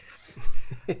necessarily.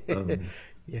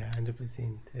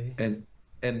 100%.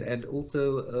 And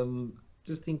also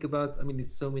just think about,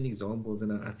 there's so many examples,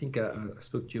 and I think I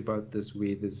spoke to you about this,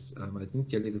 where this I didn't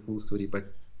tell you the full story, but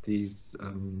there's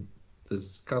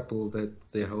this couple that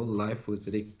their whole life was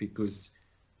wrecked because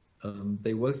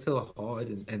they worked so hard,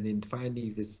 and then finally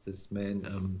this man,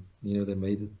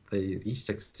 they reached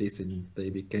success and they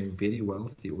became very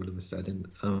wealthy all of a sudden.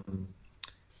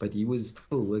 But he was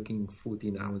still working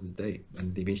 14 hours a day,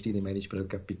 and eventually the marriage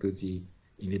broke up because he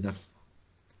ended up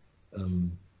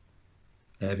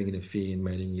having an affair and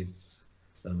marrying his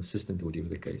assistant, or whatever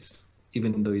the case.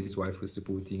 Even though his wife was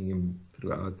supporting him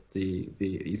throughout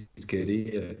his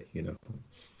career,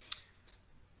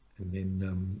 and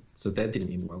then so that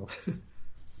didn't end well.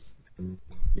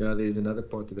 There's another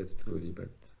part to that story, but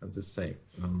I'm just saying.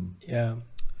 Yeah,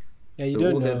 you so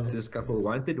don't all know. that this couple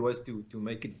wanted was to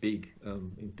make it big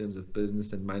in terms of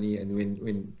business and money, and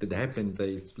when that happened,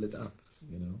 they split up.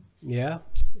 Yeah,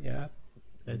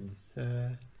 it's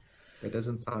that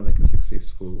doesn't sound like a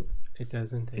successful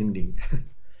ending.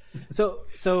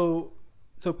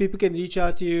 So people can reach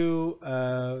out to you,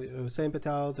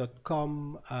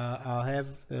 husseinpatel.com. I'll have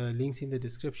the links in the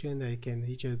description. They can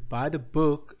reach out. Buy the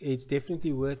book. It's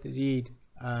definitely worth a read.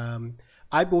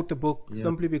 I bought the book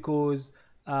simply because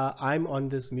I'm on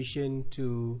this mission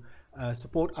to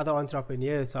support other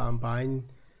entrepreneurs. So I'm buying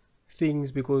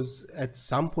things because at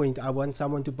some point I want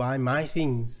someone to buy my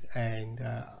things. And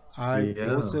I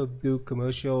also do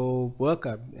commercial work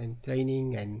and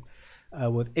training and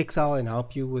with Excel and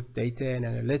help you with data and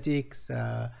analytics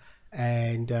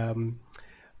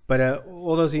but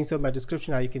all those things are in my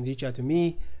description, how you can reach out to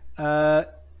me.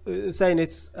 Saying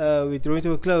we're drawing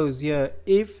to a close here.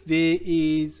 If there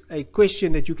is a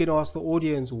question that you can ask the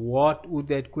audience, what would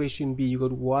that question be? You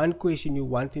got one question you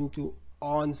want them to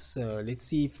answer. Let's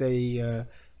see if they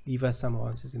leave us some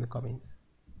answers in the comments.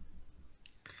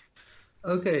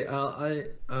 Okay, I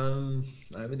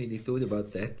haven't really thought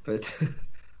about that, but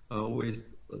I was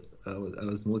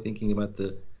more thinking about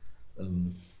the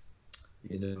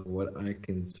what I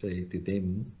can say to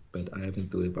them, but I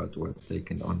haven't thought about what they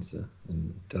can answer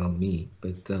and tell me.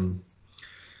 But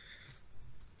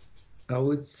I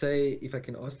would say, if I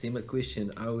can ask them a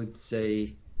question, I would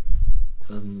say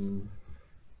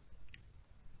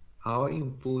how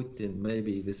important,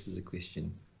 maybe this is a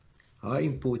question, how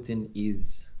important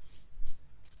is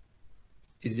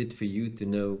it for you to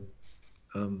know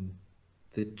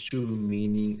the true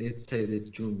meaning, let's say the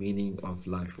true meaning of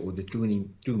life, or the true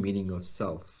meaning of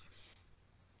self?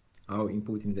 How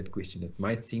important is that question? It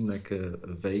might seem like a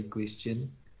vague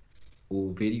question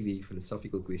or very, very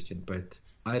philosophical question, but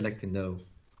I'd like to know,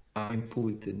 how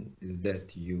important is that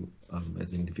to you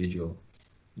as an individual?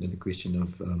 The question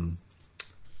of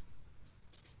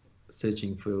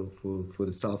searching for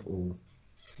the self, or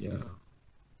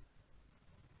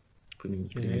putting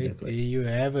it that way. There you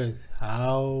have it.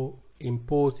 How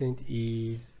important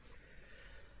is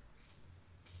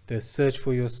the search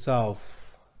for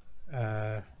yourself?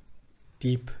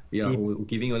 Deep. Or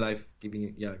giving your life,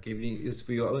 giving is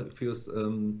for your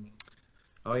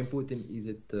how important is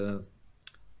it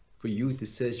for you to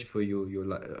search for your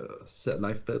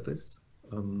life purpose,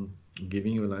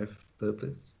 giving your life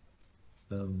purpose,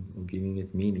 or giving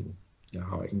it meaning?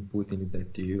 How important is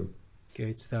that to you?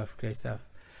 Great stuff.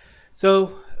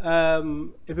 So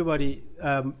everybody,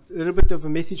 a little bit of a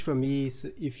message from me is,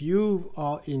 if you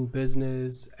are in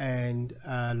business and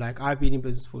like I've been in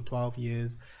business for 12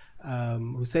 years,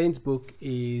 Hussein's book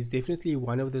is definitely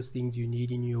one of those things you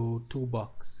need in your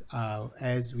toolbox.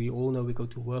 As we all know, we go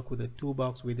to work with a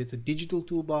toolbox, whether it's a digital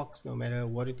toolbox, no matter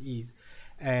what it is.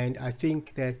 And I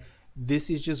think that this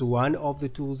is just one of the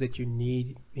tools that you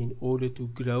need in order to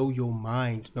grow your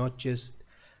mind, not just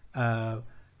whether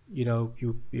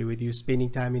you're spending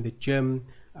time in the gym,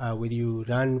 whether you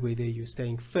run, whether you're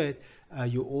staying fit,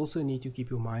 you also need to keep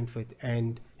your mind fit,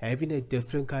 and having a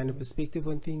different kind of perspective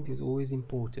on things is always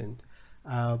important.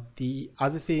 The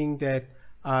other thing that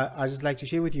I just like to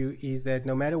share with you is that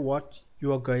no matter what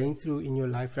you are going through in your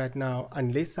life right now,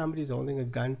 unless somebody's holding a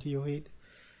gun to your head,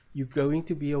 you're going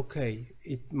to be okay.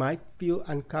 It might feel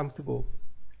uncomfortable,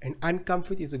 and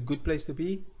uncomfort is a good place to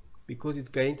be, because it's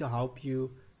going to help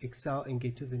you excel and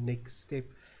get to the next step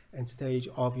and stage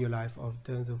of your life in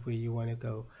terms of where you want to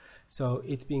go. So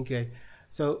it's been great.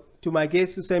 So to my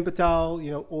guest, Hussein Patel,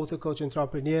 author, coach,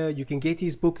 entrepreneur, you can get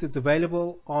his books. It's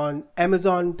available on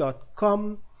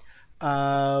Amazon.com.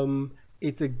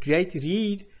 It's a great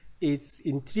read. It's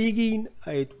intriguing.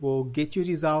 It will get you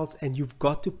results, and you've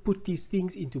got to put these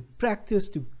things into practice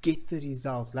to get the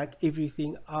results. Like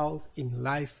everything else in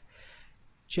life,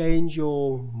 change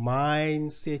your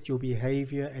mindset, your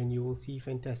behavior, and you will see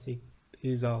fantastic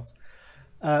results.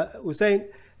 Hussein,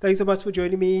 thanks so much for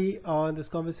joining me on this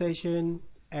conversation,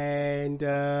 and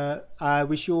I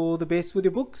wish you all the best with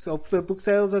your books. Hope the book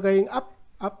sales are going up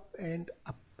and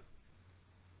up.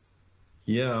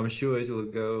 Yeah, I'm sure it will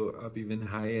go up even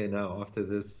higher now after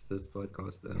this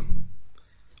podcast,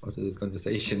 after this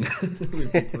conversation, when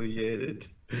people hear it.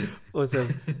 Awesome.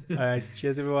 All right.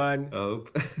 Cheers, everyone. I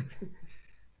hope.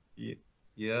 Yeah,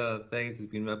 yeah, thanks.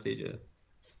 It's been my pleasure.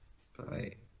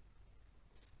 Bye.